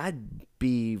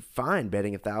be fine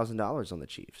betting $1,000 on the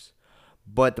Chiefs.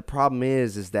 But the problem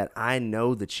is that I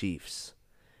know the Chiefs.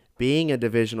 Being a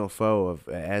divisional foe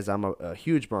as I'm a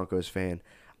huge Broncos fan,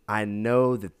 I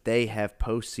know that they have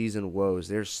postseason woes.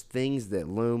 There's things that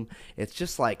loom. It's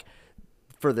just like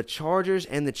for the Chargers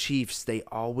and the Chiefs, they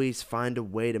always find a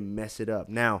way to mess it up.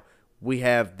 Now,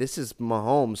 this is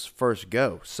Mahomes' first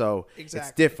go, so It's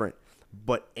Exactly. different.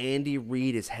 But Andy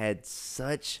Reid has had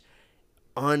such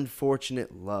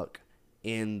unfortunate luck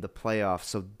in the playoffs,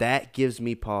 so that gives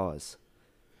me pause.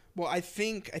 Well, I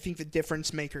think the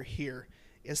difference maker here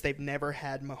is they've never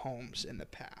had Mahomes in the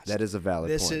past. That is a valid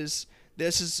This point. is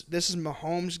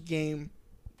Mahomes' game.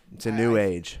 It's a new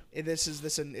age.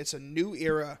 It's a new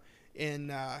era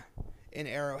in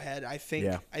Arrowhead. I think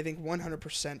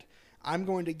 100%. I'm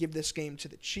going to give this game to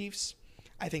the Chiefs.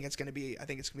 I think it's going to be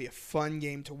a fun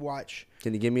game to watch.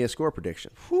 Can you give me a score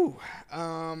prediction? Whew.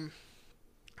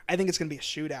 I think it's going to be a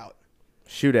shootout.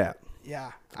 Shootout.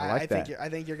 Yeah, I like that. I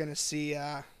think you're going to see.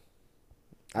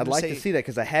 I'd like to see that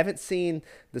because I haven't seen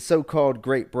the so-called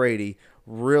Great Brady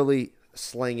really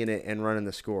slinging it and running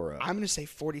the score up. I'm going to say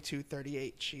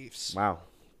 42-38 Chiefs. Wow,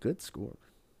 good score.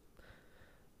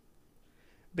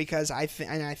 Because I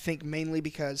think mainly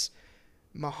because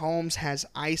Mahomes has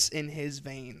ice in his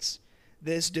veins.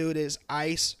 This dude is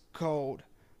ice cold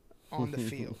on the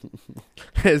field.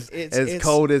 as It's-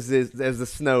 cold as the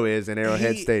snow is in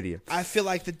Arrowhead Stadium. I feel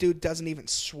like the dude doesn't even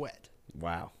sweat.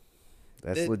 Wow,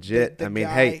 that's The- legit. the I mean,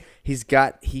 guy- hey,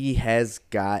 he has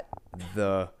got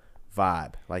the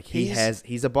vibe. Like he's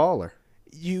a baller.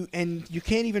 You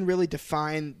can't even really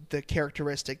define the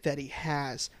characteristic that he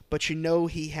has, but you know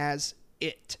he has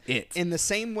it. It. In the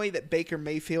same way that Baker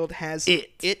Mayfield has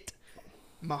It.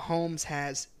 Mahomes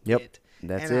has Yep, it.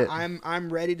 that's and it.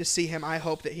 I'm ready to see him. I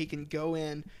hope that he can go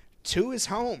in to his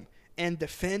home and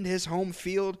defend his home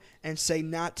field and say,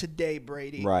 "Not today,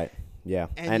 Brady." Right. Yeah.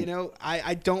 And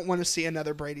I don't want to see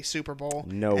another Brady Super Bowl.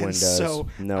 No one does. So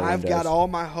No one I've got does. all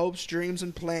my hopes, dreams,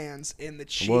 and plans in the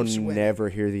Chiefs we'll winning. never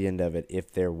hear the end of it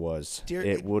if there was. Dear-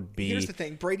 it would be. Here's the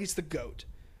thing: Brady's the GOAT.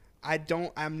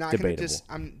 I'm not going to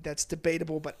that's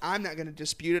debatable, but I'm not going to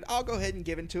dispute it. I'll go ahead and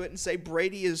give into it and say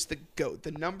Brady is the GOAT.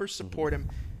 The numbers support him.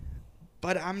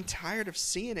 But I'm tired of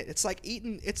seeing it. It's like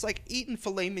eating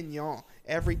filet mignon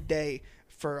every day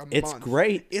for a month. It's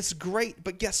great. It's great,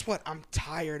 but guess what? I'm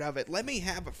tired of it. Let me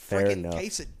have a freaking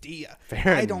quesadilla.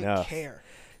 I don't care.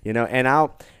 You know,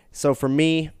 and so for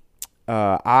me,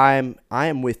 I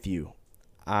am with you.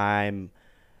 I'm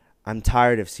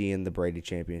tired of seeing the Brady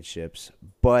championships,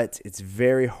 but it's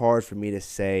very hard for me to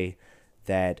say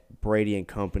that Brady and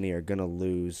company are going to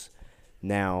lose.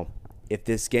 Now, if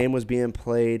this game was being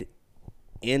played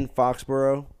in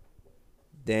Foxborough,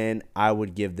 then I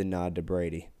would give the nod to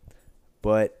Brady.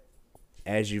 But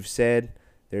as you've said,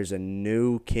 there's a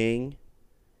new king,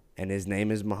 and his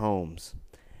name is Mahomes.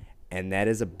 And that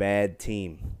is a bad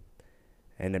team.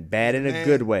 And a bad in a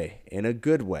good way. In a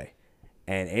good way.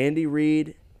 And Andy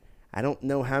Reid, I don't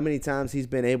know how many times he's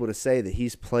been able to say that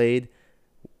he's played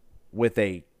with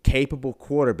a capable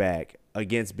quarterback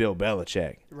against Bill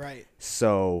Belichick. Right.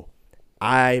 So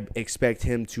I expect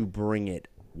him to bring it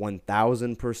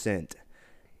 1,000%.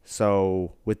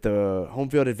 So with the home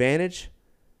field advantage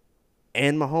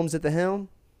and Mahomes at the helm,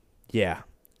 yeah,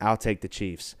 I'll take the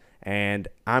Chiefs. And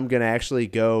I'm going to actually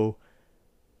go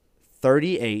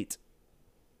 38-32.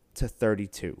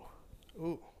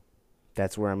 Ooh.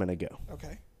 That's where I'm going to go.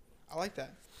 Okay. I like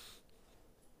that.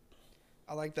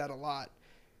 I like that a lot.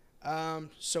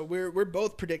 So we're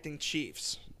both predicting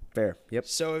Chiefs. Fair. Yep.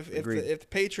 So if the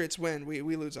Patriots win, we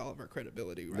lose all of our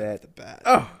credibility off the bat.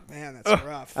 Oh, man, that's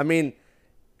rough. I mean,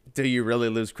 do you really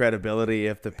lose credibility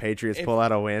if the Patriots pull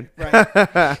out a win? Right.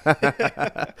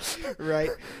 Right.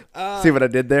 See what I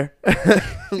did there?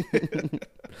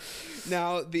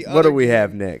 Now what do we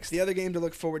have next? The other game to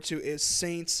look forward to is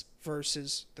Saints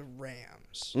versus the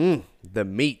Rams. The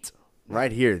meat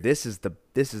right here. This is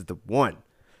the one.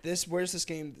 Where's this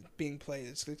game being played?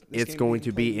 It's going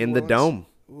to be in the Dome.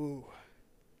 Ooh.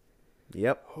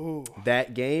 Yep. Ooh.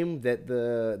 That game that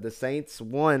the Saints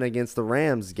won against the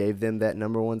Rams gave them that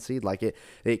number 1 seed. Like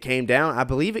it came down. I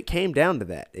believe it came down to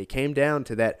that. It came down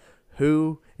to that.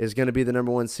 Who is going to be the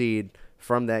number 1 seed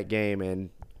from that game? And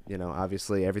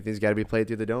obviously everything's got to be played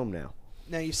through the Dome now.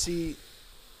 Now you see,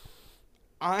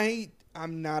 I'm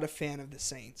not a fan of the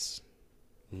Saints.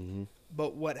 Mm-hmm.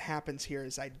 But what happens here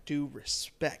is I do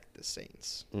respect the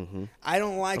Saints. Mm-hmm. I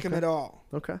don't like them at all.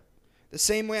 Okay. The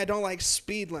same way I don't like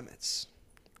speed limits.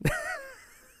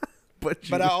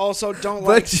 But I also don't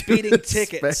like speeding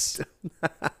tickets.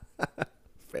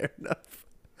 Fair enough.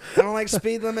 I don't like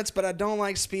speed limits, but I don't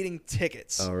like speeding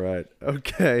tickets. All right.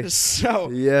 Okay.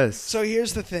 Yes. So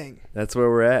here's the thing. That's where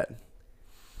we're at.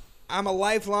 I'm a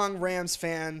lifelong Rams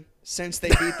fan since they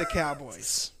beat the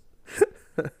Cowboys.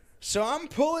 So I'm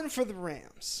pulling for the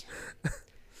Rams.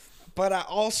 But I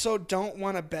also don't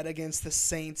want to bet against the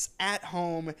Saints at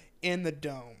home in the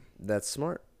Dome. That's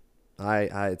smart.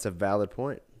 It's a valid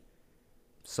point.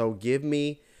 So give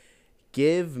me.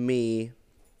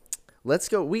 Let's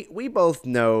go. We both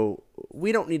know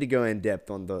we don't need to go in depth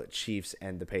on the Chiefs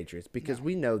and the Patriots because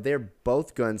we know they're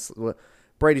both guns. Well,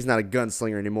 Brady's not a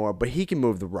gunslinger anymore, but he can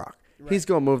move the rock. Right. He's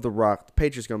going to move the rock. The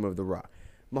Patriots going to move the rock.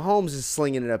 Mahomes is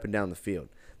slinging it up and down the field.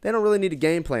 They don't really need a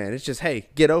game plan. It's just, hey,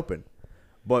 get open.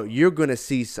 But you're going to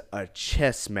see a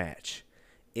chess match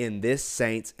in this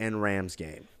Saints and Rams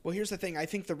game. Well, here's the thing. I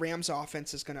think the Rams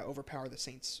offense is going to overpower the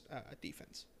Saints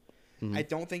defense. Mm-hmm. I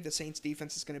don't think the Saints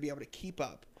defense is going to be able to keep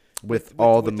up with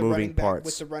all the moving parts.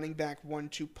 With the running back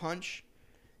 1-2 punch.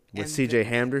 With C.J.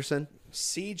 Henderson?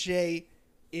 C.J.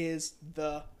 is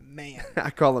the man. I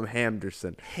call him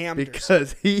Hamderson.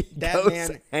 Because he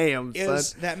goes ham,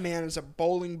 son. That man is a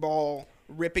bowling ball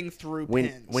ripping through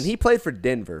pins. When he played for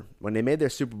Denver, when they made their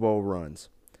Super Bowl runs,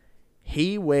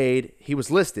 he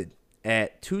was listed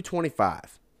at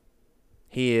 225.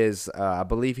 He is, I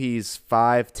believe he's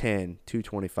 5'10",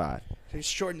 225. So he's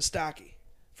short and stocky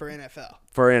for NFL.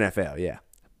 For NFL, yeah.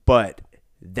 But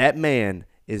that man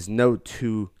is no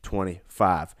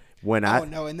 225. In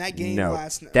that game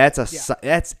last night.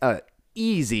 That's a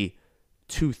easy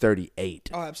 238.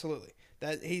 Oh, absolutely.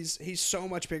 That he's so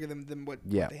much bigger than what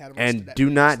they had him. And do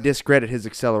not discredit his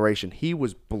acceleration. He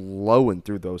was blowing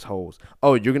through those holes.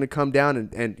 Oh, you're gonna come down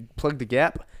and plug the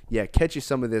gap? Yeah, catch you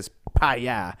some of this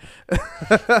pie.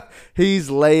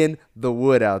 He's laying the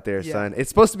wood out there, son. It's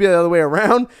supposed to be the other way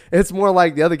around. It's more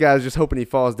like the other guy's just hoping he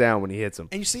falls down when he hits him.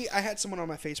 And you see, I had someone on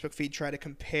my Facebook feed try to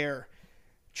compare.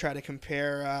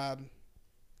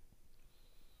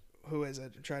 Who is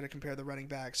it? Try to compare the running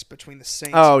backs between the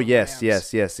Saints and the Rams.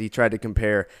 Yes. He tried to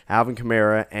compare Alvin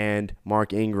Kamara and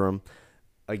Mark Ingram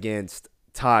against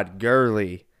Todd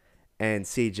Gurley and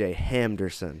C.J.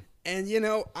 Henderson. And,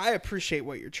 I appreciate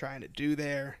what you're trying to do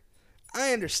there.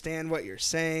 I understand what you're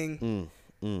saying.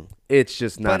 It's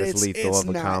just not But as lethal of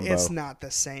a combo. It's not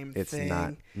the same It's thing.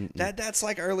 not. That's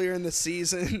like earlier in the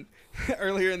season.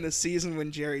 Earlier in the season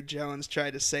when Jerry Jones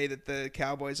tried to say that the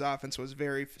Cowboys offense was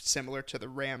very similar to the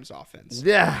Rams offense.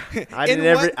 Yeah, I In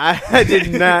did what- I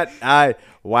did not. I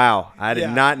did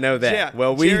Yeah. not know that. Yeah,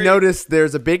 Well, we Jerry- noticed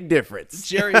there's a big difference.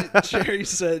 Jerry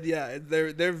said, yeah,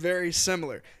 they're very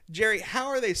similar. Jerry, how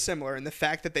are they similar? In the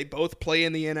fact that they both play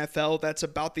in the NFL, that's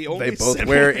about the only They both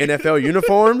similar- wear NFL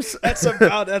uniforms. That's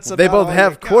about They both all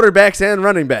have they got. quarterbacks and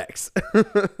running backs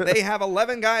They have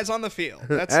 11 guys on the field.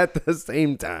 That's at the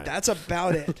same time. That's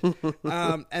about it.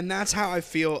 And that's how I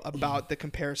feel about the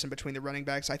comparison between the running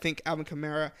backs. I think Alvin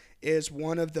Kamara is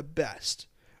one of the best.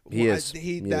 He is.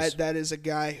 That is a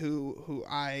guy who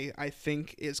I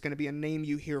think is going to be a name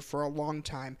you hear for a long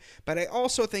time. But I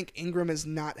also think Ingram is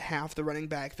not half the running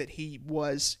back that he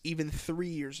was even 3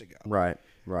 years ago. Right.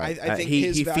 I think he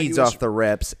his value feeds is- off the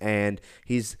reps, and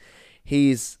he's.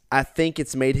 I think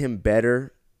it's made him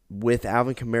better with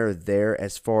Alvin Kamara there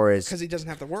as far as Because he doesn't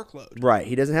have the workload. right.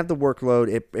 He doesn't have the workload.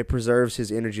 It preserves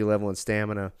his energy level and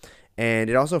stamina. And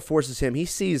it also forces him. He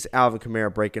sees Alvin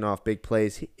Kamara breaking off big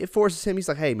plays. It forces him. He's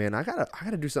like, "Hey, man, I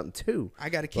gotta do something too. I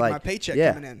got to keep my paycheck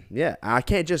yeah, coming in." Yeah, I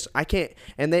can't.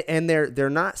 And they're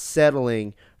not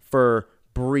settling for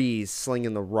Breeze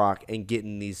slinging the rock and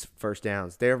getting these first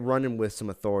downs. They're running with some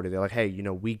authority. They're like, "Hey,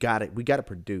 we got it. We got to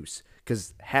produce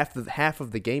because half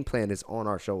of the game plan is on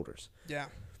our shoulders." Yeah.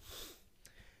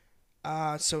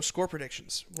 So score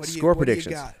predictions. What do you Score what do you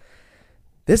predictions. got?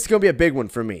 This is gonna be a big one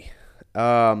for me.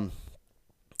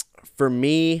 For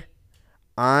me,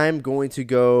 I'm going to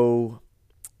go.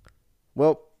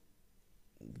 Well,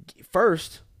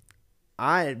 first,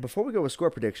 before we go with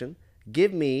score prediction,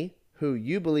 give me who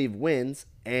you believe wins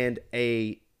and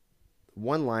a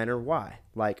one-liner why.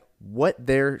 Like what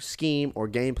their scheme or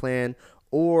game plan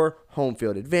or home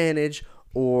field advantage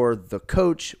or the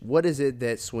coach. What is it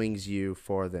that swings you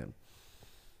for them?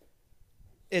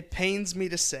 It pains me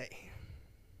to say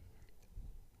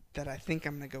that I think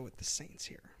I'm going to go with the Saints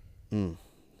here.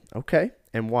 Okay,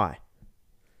 and why?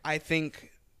 I think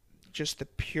just the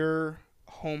pure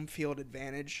home field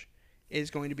advantage is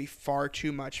going to be far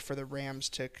too much for the Rams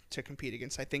to compete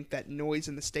against. I think that noise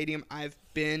in the stadium, I've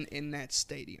been in that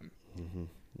stadium.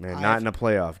 Man, not in a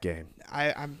playoff game.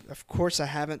 I'm of course I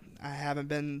haven't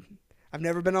been, I've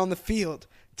never been on the field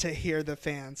to hear the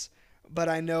fans, but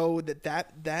I know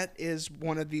that is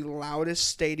one of the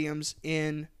loudest stadiums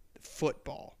in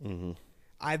football.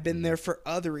 I've been there for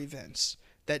other events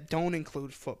that don't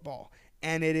include football,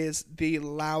 and it is the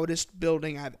loudest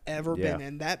building I've ever Yeah. been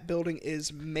in. That building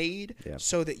is made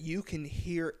so that you can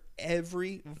hear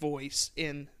every voice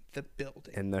in the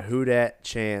building. And the who dat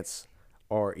chants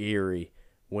are eerie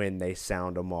when they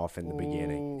sound them off in the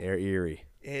beginning. They're eerie.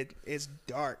 It is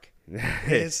dark.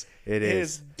 It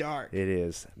is dark. It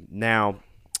is. Now,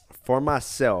 for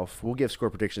myself, we'll give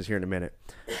score predictions here in a minute,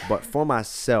 but for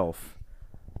myself,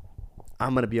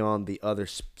 I'm going to be on the other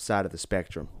side of the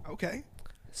spectrum. Okay.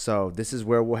 So this is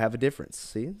where we'll have a difference.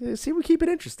 See, we keep it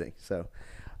interesting. So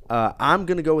I'm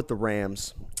going to go with the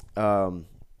Rams.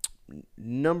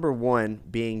 Number one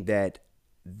being that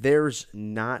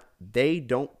they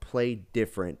don't play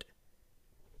different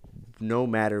no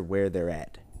matter where they're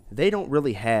at. They don't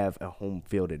really have a home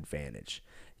field advantage.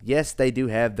 Yes, they do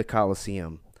have the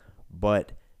Coliseum,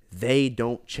 but they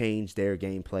don't change their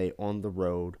gameplay on the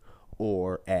road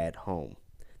or at home.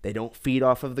 They don't feed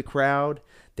off of the crowd.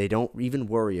 They don't even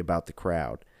worry about the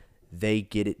crowd. They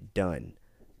get it done.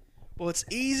 Well, it's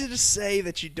easy to say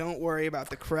that you don't worry about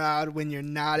the crowd when you're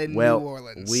not in New Well,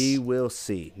 Orleans. we will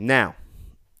see. Now,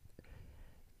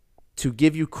 to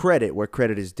give you credit where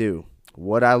credit is due,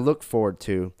 what I look forward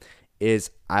to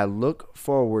is I look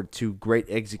forward to great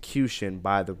execution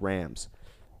by the Rams.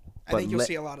 I think you'll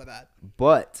see a lot of that.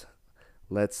 But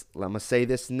I'm going to say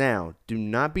this now. Do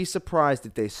not be surprised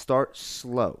if they start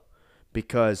slow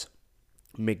because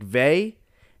McVay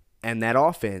and that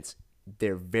offense,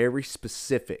 they're very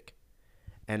specific.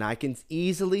 And I can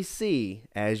easily see,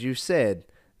 as you said,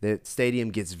 the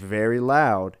stadium gets very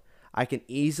loud. I can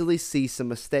easily see some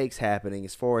mistakes happening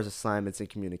as far as assignments and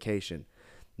communication.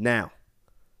 Now,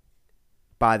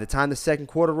 by the time the second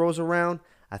quarter rolls around,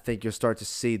 I think you'll start to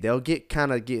see they'll get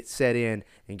set in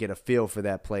and get a feel for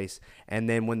that place. And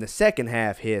then when the second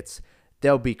half hits,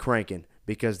 they'll be cranking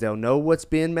because they'll know what's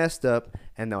being messed up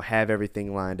and they'll have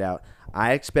everything lined out.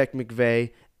 I expect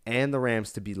McVay and the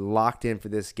Rams to be locked in for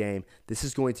this game. This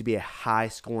is going to be a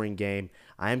high-scoring game.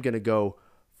 I am going to go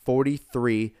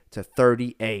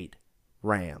 43-38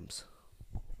 Rams.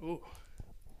 Ooh.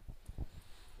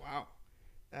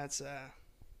 That's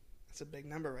a big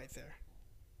number right there.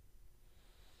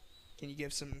 Can you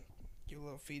give a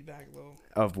little feedback, a little?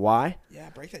 Of why? Yeah,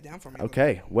 break that down for me.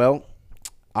 Okay. Well,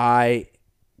 I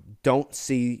don't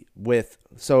see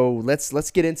so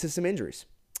let's get into some injuries.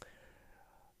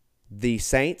 The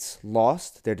Saints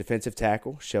lost their defensive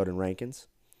tackle, Sheldon Rankins,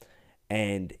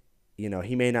 and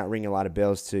he may not ring a lot of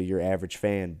bells to your average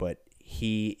fan, but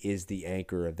he is the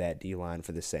anchor of that D-line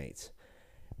for the Saints.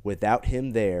 Without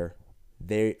him there,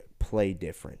 they play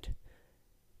different.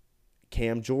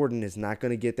 Cam Jordan is not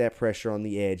going to get that pressure on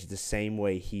the edge the same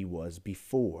way he was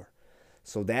before.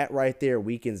 So that right there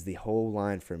weakens the whole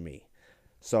line for me.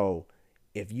 So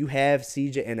if you have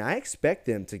CJ, and I expect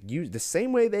them to use the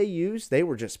same way they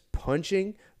were just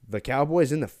punching the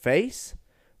Cowboys in the face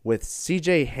with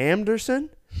CJ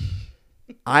Henderson,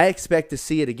 I expect to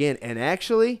see it again. And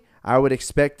actually, I would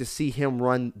expect to see him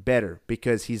run better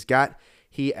because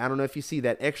I don't know if you see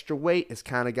that extra weight has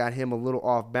kind of got him a little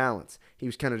off balance. He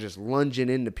was kind of just lunging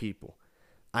into people.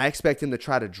 I expect him to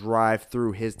try to drive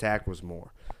through his tackles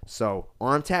more. So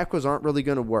arm tackles aren't really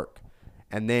going to work.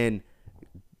 And then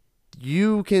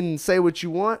you can say what you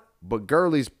want, but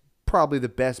Gurley's probably the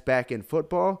best back in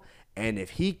football. And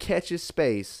if he catches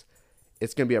space,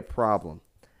 it's going to be a problem.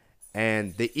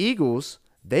 And the Eagles,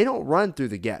 they don't run through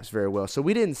the gaps very well. So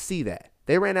we didn't see that.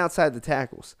 They ran outside the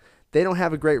tackles. They don't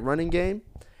have a great running game,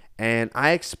 and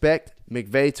I expect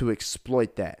McVay to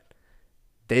exploit that.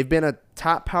 They've been a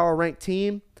top power-ranked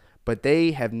team, but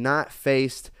they have not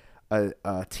faced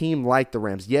a team like the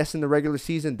Rams. Yes, in the regular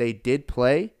season, they did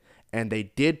play, and they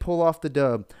did pull off the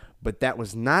dub, but that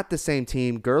was not the same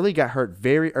team. Gurley got hurt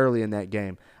very early in that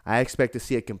game. I expect to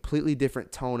see a completely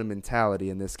different tone and mentality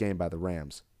in this game by the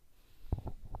Rams.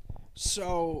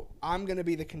 So I'm going to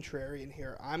be the contrarian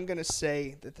here. I'm going to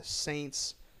say that the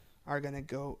Saints are going to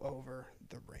go over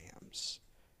the Rams.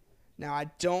 Now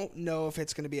I don't know if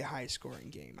it's going to be a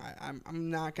high-scoring game. I'm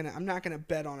not gonna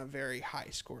bet on a very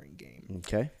high-scoring game.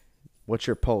 Okay, what's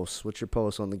your pulse? What's your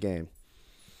pulse on the game?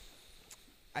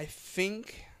 I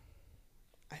think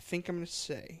I'm going to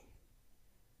say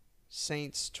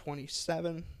Saints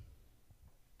 27,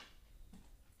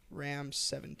 Rams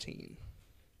 17.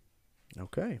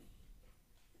 Okay,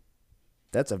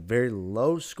 that's a very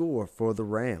low score for the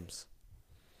Rams.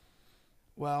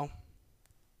 Well,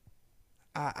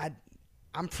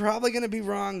 I'm probably going to be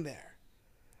wrong there,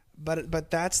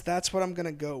 but that's what I'm going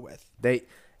to go with.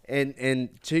 And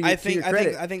to your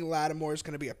credit, I think Lattimore is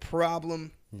going to be a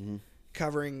problem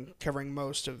covering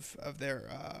most of their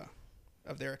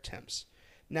attempts.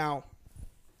 Now,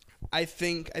 I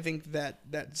think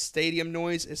that stadium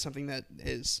noise is something that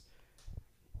is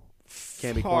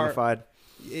can't be quantified.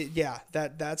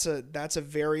 That's a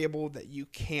variable that you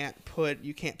can't put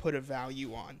a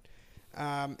value on,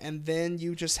 and then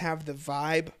you just have the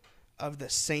vibe of the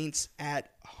Saints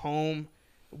at home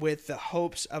with the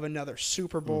hopes of another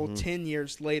Super Bowl 10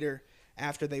 years later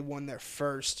after they won their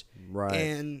first, right?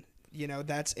 And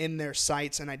that's in their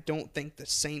sights, and I don't think the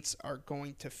Saints are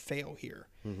going to fail here.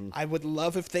 I would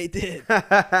love if they did.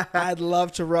 I'd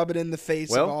love to rub it in the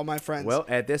face of all my friends. Well,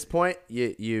 at this point,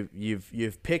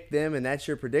 you've picked them, and that's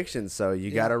your prediction. So you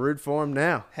got to root for them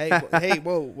now. Hey,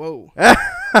 whoa!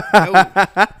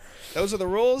 No, those are the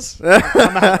rules.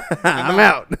 I'm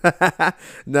out.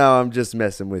 No, I'm just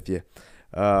messing with you.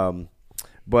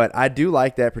 But I do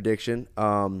like that prediction.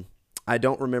 I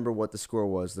don't remember what the score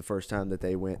was the first time that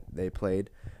they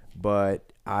played,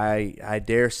 but I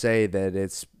dare say that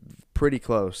it's pretty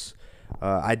close.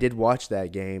 I did watch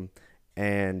that game,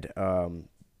 and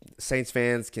Saints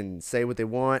fans can say what they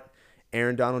want.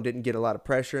 Aaron Donald didn't get a lot of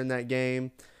pressure in that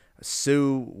game.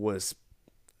 Sue was,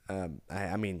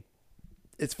 I mean,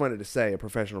 it's funny to say a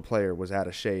professional player was out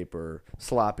of shape or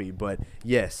sloppy, but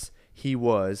yes, he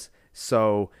was.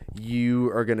 So you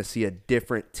are going to see a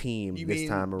different team this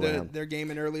time around. Their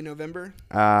game in early November?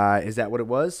 Is that what it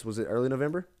was? Was it early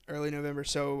November? Early November.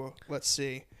 So let's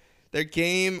see. Their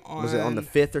game was it on the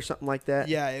 5th or something like that?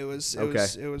 Yeah, it was.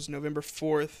 It was November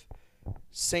 4th.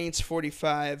 Saints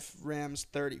 45, Rams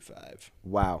 35.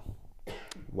 Wow.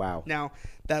 Now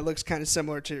that looks kind of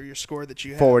similar to your score that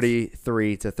you have.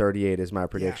 43-38 is my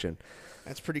prediction. Yeah,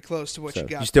 that's pretty close to what you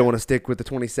got. You still want to stick with the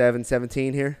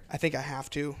 27-17 here? I think I have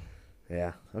to.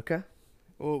 Yeah. Okay.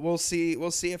 We'll see.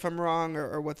 We'll see if I'm wrong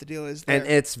or what the deal is there. And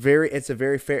it's a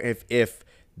very fair. If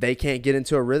they can't get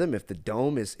into a rhythm, if the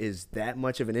dome is that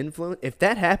much of an influence, if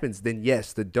that happens, then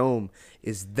yes, the dome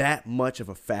is that much of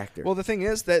a factor. Well, the thing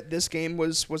is that this game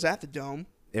was at the dome.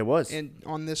 It was.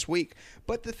 On this week,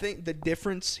 but the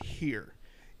difference here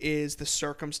is the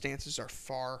circumstances are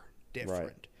far different.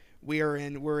 Right. we're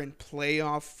in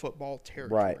playoff football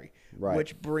territory. Right.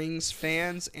 Which brings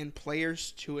fans and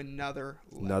players to another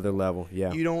level. Another level,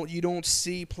 yeah. You don't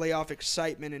see playoff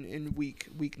excitement in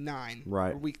week 9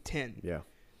 right. or week 10. Yeah.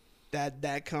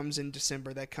 That comes in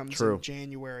December. That comes True. in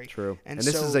January. True. And so,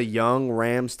 this is a young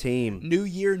Rams team. New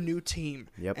year, new team.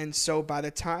 Yep. And so by the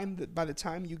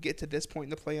time you get to this point in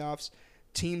the playoffs,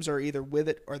 teams are either with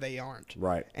it or they aren't.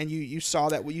 Right. And you saw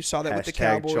that with the Hashtag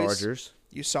Cowboys. Chargers.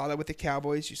 You saw that with the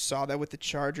Cowboys. You saw that with the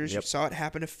Chargers. Yep. You saw it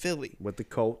happen to Philly. With the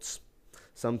Colts.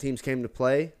 Some teams came to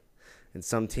play, and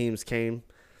some teams came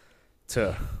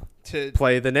to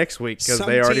play the next week because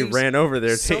they already ran over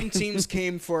their team. Some teams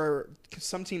came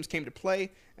to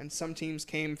play, and some teams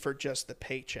came for just the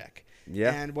paycheck.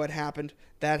 Yeah. And what happened?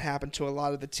 That happened to a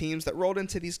lot of the teams that rolled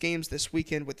into these games this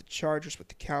weekend with the Chargers, with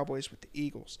the Cowboys, with the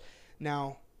Eagles.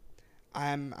 Now,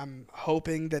 I'm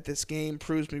hoping that this game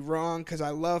proves me wrong because I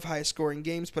love high-scoring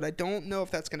games, but I don't know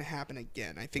if that's going to happen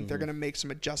again. I think they're going to make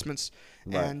some adjustments,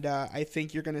 Right. and I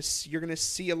think you're going to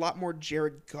see a lot more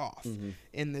Jared Goff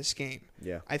in this game.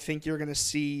 Yeah. I think you're going to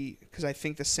see because I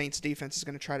think the Saints defense is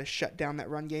going to try to shut down that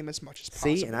run game as much as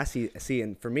possible.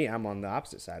 And for me, I'm on the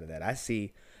opposite side of that. I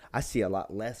see a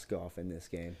lot less Goff in this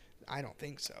game. I don't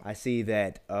think so. I see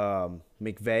that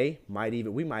McVay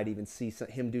we might even see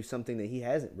him do something that he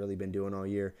hasn't really been doing all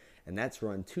year, and that's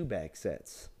run 2-back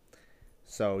sets.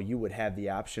 So you would have the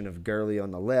option of Gurley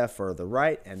on the left or the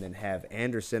right, and then have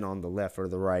Anderson on the left or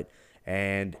the right,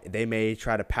 and they may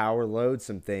try to power load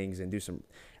some things and do some.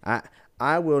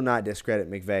 I will not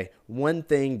discredit McVay. One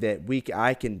thing that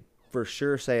I can for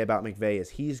sure say about McVay is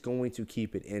he's going to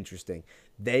keep it interesting.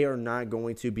 They are not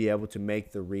going to be able to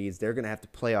make the reads. They're going to have to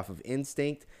play off of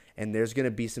instinct, and there's going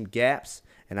to be some gaps,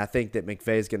 and I think that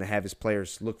McVay is going to have his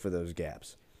players look for those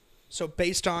gaps. So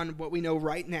based on what we know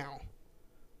right now,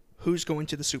 who's going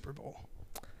to the Super Bowl?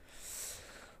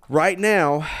 Right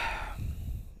now,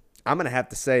 I'm going to have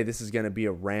to say this is going to be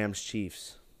a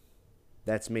Rams-Chiefs.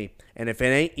 That's me. And if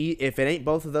it ain't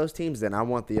both of those teams, then I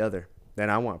want the other. Then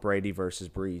I want Brady versus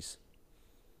Breeze.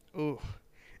 Ooh.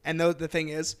 And the thing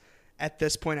is, at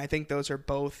this point, I think those are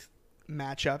both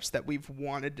matchups that we've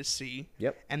wanted to see.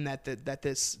 Yep. And that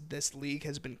this league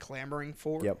has been clamoring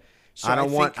for. Yep. So I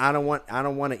don't want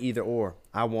an either or.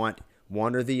 I want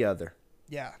one or the other.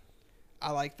 Yeah.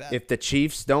 I like that. If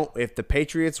the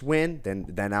Patriots win,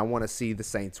 then I want to see the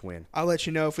Saints win. I'll let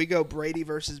you know if we go Brady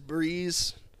versus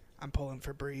Breeze, I'm pulling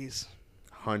for Breeze.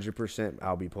 100%,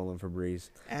 I'll be pulling for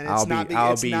Breeze. And it's not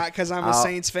because I'm a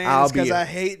Saints fan. It's because I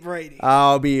hate Brady.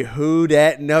 I'll be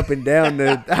hoo-datting up and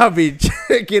down. I'll be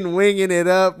chicken winging it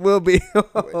up. We'll be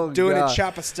doing it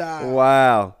chopper style.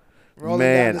 Wow. Rolling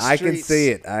Man, down the I can streets. see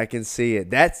it. I can see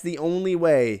it. That's the only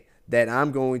way that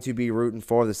I'm going to be rooting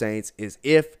for the Saints is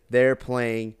if they're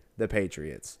playing the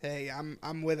Patriots. Hey,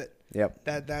 I'm with it. Yep.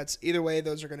 That's either way.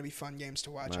 Those are going to be fun games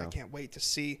to watch. Wow. I can't wait to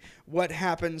see what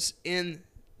happens in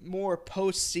more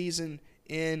postseason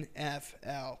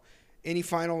NFL. Any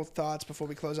final thoughts before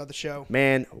we close out the show?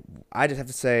 Man, I just have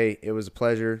to say it was a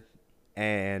pleasure,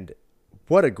 and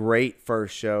what a great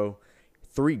first show.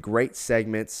 3 great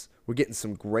segments. We're getting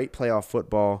some great playoff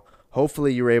football.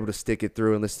 Hopefully you were able to stick it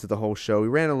through and listen to the whole show. We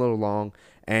ran a little long,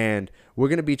 and we're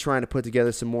going to be trying to put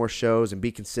together some more shows and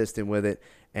be consistent with it,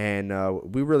 and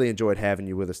we really enjoyed having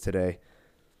you with us today.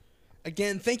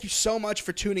 Again, thank you so much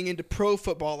for tuning into Pro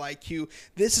Football IQ.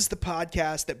 This is the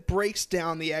podcast that breaks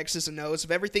down the X's and O's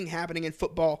of everything happening in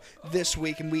football this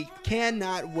week, and we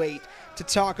cannot wait to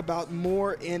talk about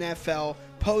more NFL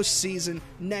postseason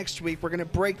next week. We're going to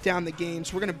break down the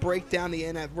games. We're going to break down the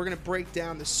NFL. We're going to break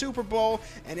down the Super Bowl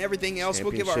and everything else.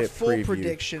 We'll give our Championship full preview.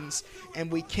 predictions,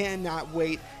 and we cannot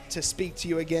wait to speak to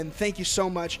you again. Thank you so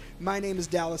much. My name is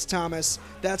Dallas Thomas.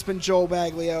 That's been Joel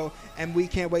Baglio, and we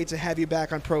can't wait to have you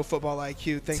back on Pro Football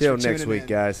IQ. Thanks Till for tuning next week, in.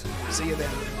 guys. See you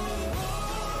then.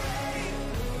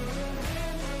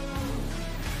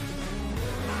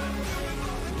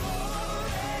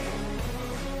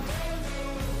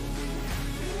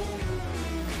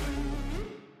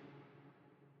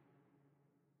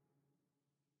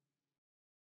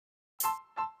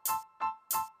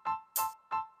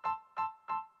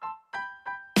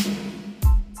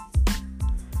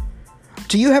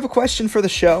 Do you have a question for the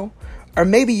show? Or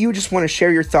maybe you just want to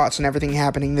share your thoughts on everything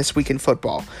happening this week in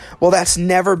football. Well, that's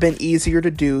never been easier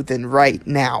to do than right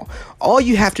now. All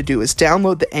you have to do is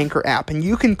download the Anchor app and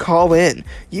you can call in.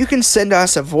 You can send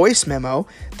us a voice memo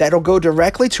that'll go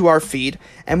directly to our feed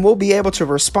and we'll be able to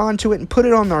respond to it and put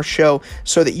it on our show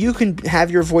so that you can have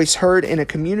your voice heard in a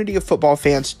community of football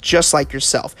fans just like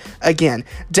yourself. Again,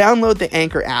 download the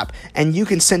Anchor app and you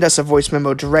can send us a voice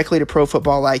memo directly to Pro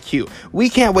Football IQ. We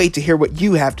can't wait to hear what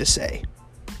you have to say.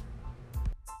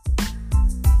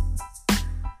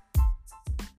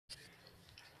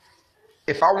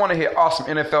 If I want to hear awesome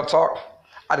NFL talk,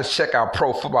 I just check out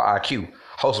Pro Football IQ,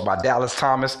 hosted by Dallas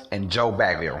Thomas and Joe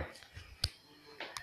Baglio.